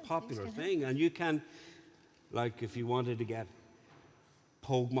know, it's a popular thing. And you can, like, if you wanted to get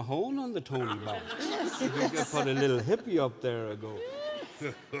Pogue Mahone on the Tony box, you could put a little hippie up there and go,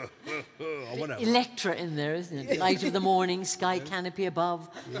 or whatever. Electra in there, isn't it? Light of the morning, sky canopy above,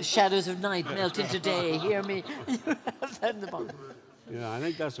 the shadows of night melt into day. Hear me. At the bottom. Yeah, I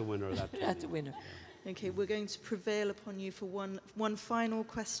think that's a winner. That's a winner. Okay, we're going to prevail upon you for one final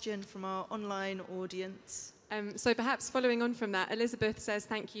question from our online audience. So perhaps following on from that, Elizabeth says,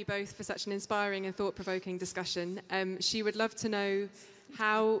 thank you both for such an inspiring and thought-provoking discussion. She would love to know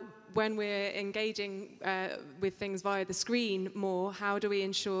how, when we're engaging with things via the screen more, how do we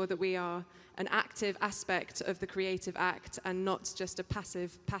ensure that we are an active aspect of the creative act and not just a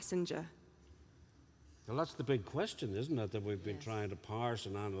passive passenger? Well, that's the big question, isn't it, that we've been trying to parse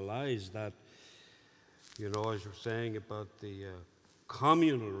and analyse that, you know, as you're saying about the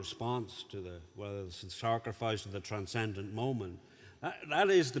communal response to whether it's the sacrifice of the transcendent moment. That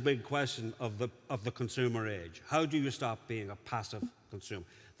is the big question of the consumer age. How do you stop being a passive consumer?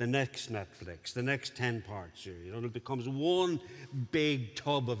 The next Netflix, the next 10-part series, you know, it becomes one big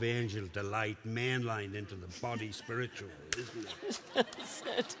tub of angel delight mainlined into the body spiritual, isn't it? That's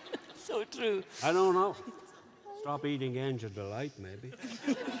it. So true. I don't know. Stop eating angel delight, maybe.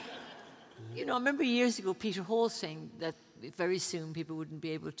 You know, I remember years ago Peter Hall saying that very soon people wouldn't be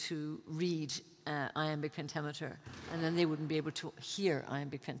able to read iambic pentameter, and then they wouldn't be able to hear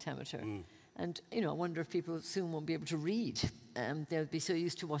iambic pentameter. And, you know, I wonder if people soon won't be able to read. They'll be so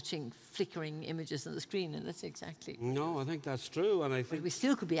used to watching flickering images on the screen, and that's exactly... No, I think that's true, and I think... But we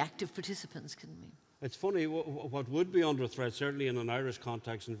still could be active participants, couldn't we? It's funny, what would be under threat, certainly in an Irish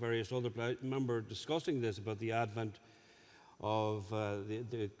context and various other places, I remember discussing this about the advent of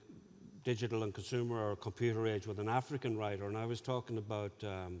the digital and consumer or computer age with an African writer, and I was talking about,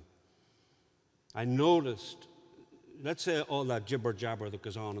 I noticed, let's say all that jibber-jabber that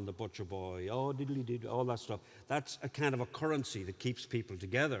goes on in The Butcher Boy, oh, diddly-did, all that stuff, that's a kind of a currency that keeps people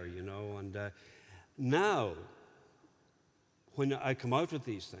together, you know, and now, when I come out with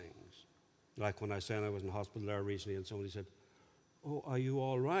these things, like when I said I was in hospital there recently and somebody said, "Oh, are you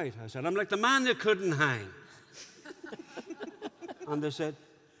all right?" I said, "I'm like the man that couldn't hang." And they said,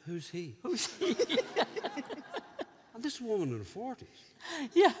 "Who's he?" Who's he? And this woman in her 40s.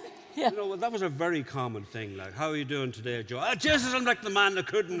 Yeah, yeah. You know, that was a very common thing, like, "How are you doing today, Joe?" "Ah, Jesus, I'm like the man that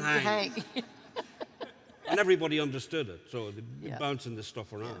couldn't hang." And everybody understood it, so they're bouncing this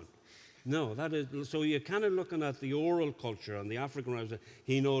stuff around. Yeah. No, that is, so you're kind of looking at the oral culture, and the African writer,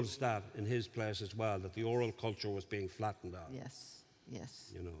 he noticed that in his place as well, that the oral culture was being flattened out. Yes,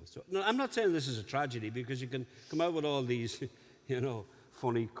 yes. You know, so no, I'm not saying this is a tragedy, because you can come out with all these, you know,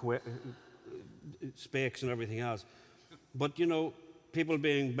 funny spakes and everything else. But, you know, people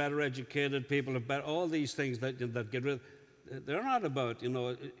being better educated, people have better, all these things that get rid of, they're not about, you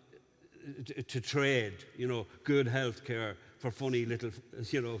know, to trade, you know, good health care for funny little,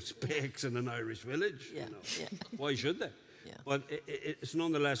 you know, spakes in an Irish village. Yeah, you know. yeah. Why should they? Yeah. But it's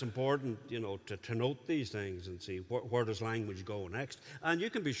nonetheless important, you know, to note these things and see where does language go next. And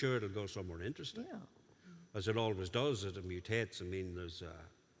you can be sure it'll go somewhere interesting. Yeah. As it always does, it mutates. I mean, there's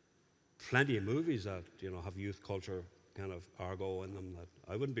plenty of movies that, you know, have youth culture kind of argot in them that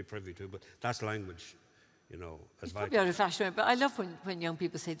I wouldn't be privy to, but that's language, you know, as it's probably out of fashion, but I love when young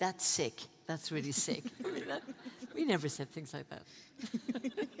people say, "That's sick, that's really sick." I mean, we never said things like that.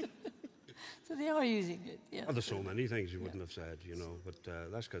 So they are using it, yeah. Well, there's so many things you wouldn't have said, you know, but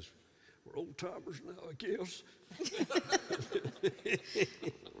that's because we're old timers now, I guess.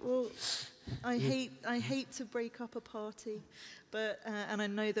 Well, I hate to break up a party, but and I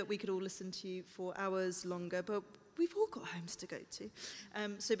know that we could all listen to you for hours longer, but we've all got homes to go to.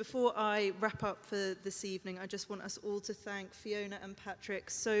 So before I wrap up for this evening, I just want us all to thank Fiona and Patrick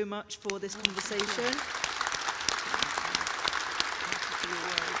so much for this conversation.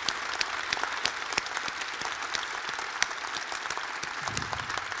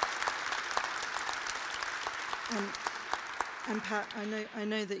 And Pat, I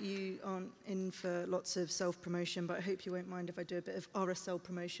know that you aren't in for lots of self-promotion, but I hope you won't mind if I do a bit of RSL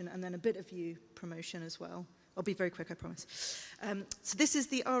promotion and then a bit of you promotion as well. I'll be very quick, I promise. So this is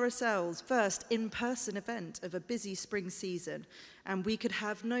the RSL's first in-person event of a busy spring season, and we could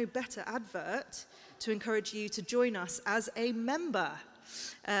have no better advert to encourage you to join us as a member.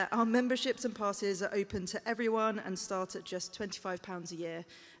 Our memberships and passes are open to everyone and start at just £25 a year,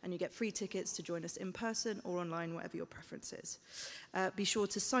 and you get free tickets to join us in person or online, whatever your preference is. Be sure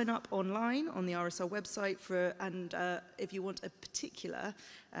to sign up online on the RSL website and if you want a particular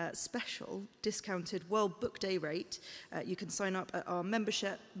special discounted World Book Day rate, you can sign up at our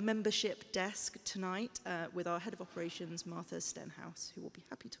membership desk tonight with our Head of Operations, Martha Stenhouse, who will be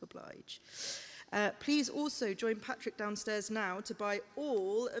happy to oblige. Please also join Patrick downstairs now to buy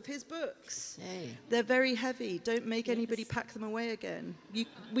all of his books. Yay. They're very heavy. Don't make anybody pack them away again.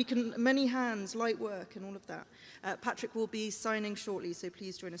 We can, many hands, light work and all of that. Patrick will be signing shortly, so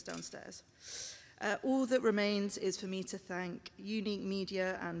please join us downstairs. All that remains is for me to thank Unique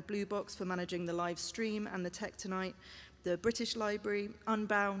Media and Blue Box for managing the live stream and the tech tonight, the British Library,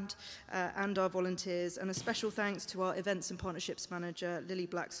 Unbound, and our volunteers, and a special thanks to our Events and Partnerships Manager, Lily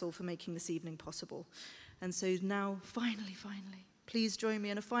Blacksall, for making this evening possible. And so now, finally, please join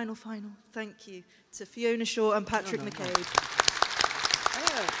me in a final thank you to Fiona Shaw and Patrick McCabe.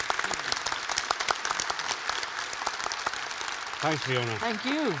 Thanks, Fiona. Thank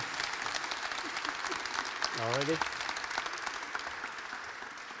you. All righty.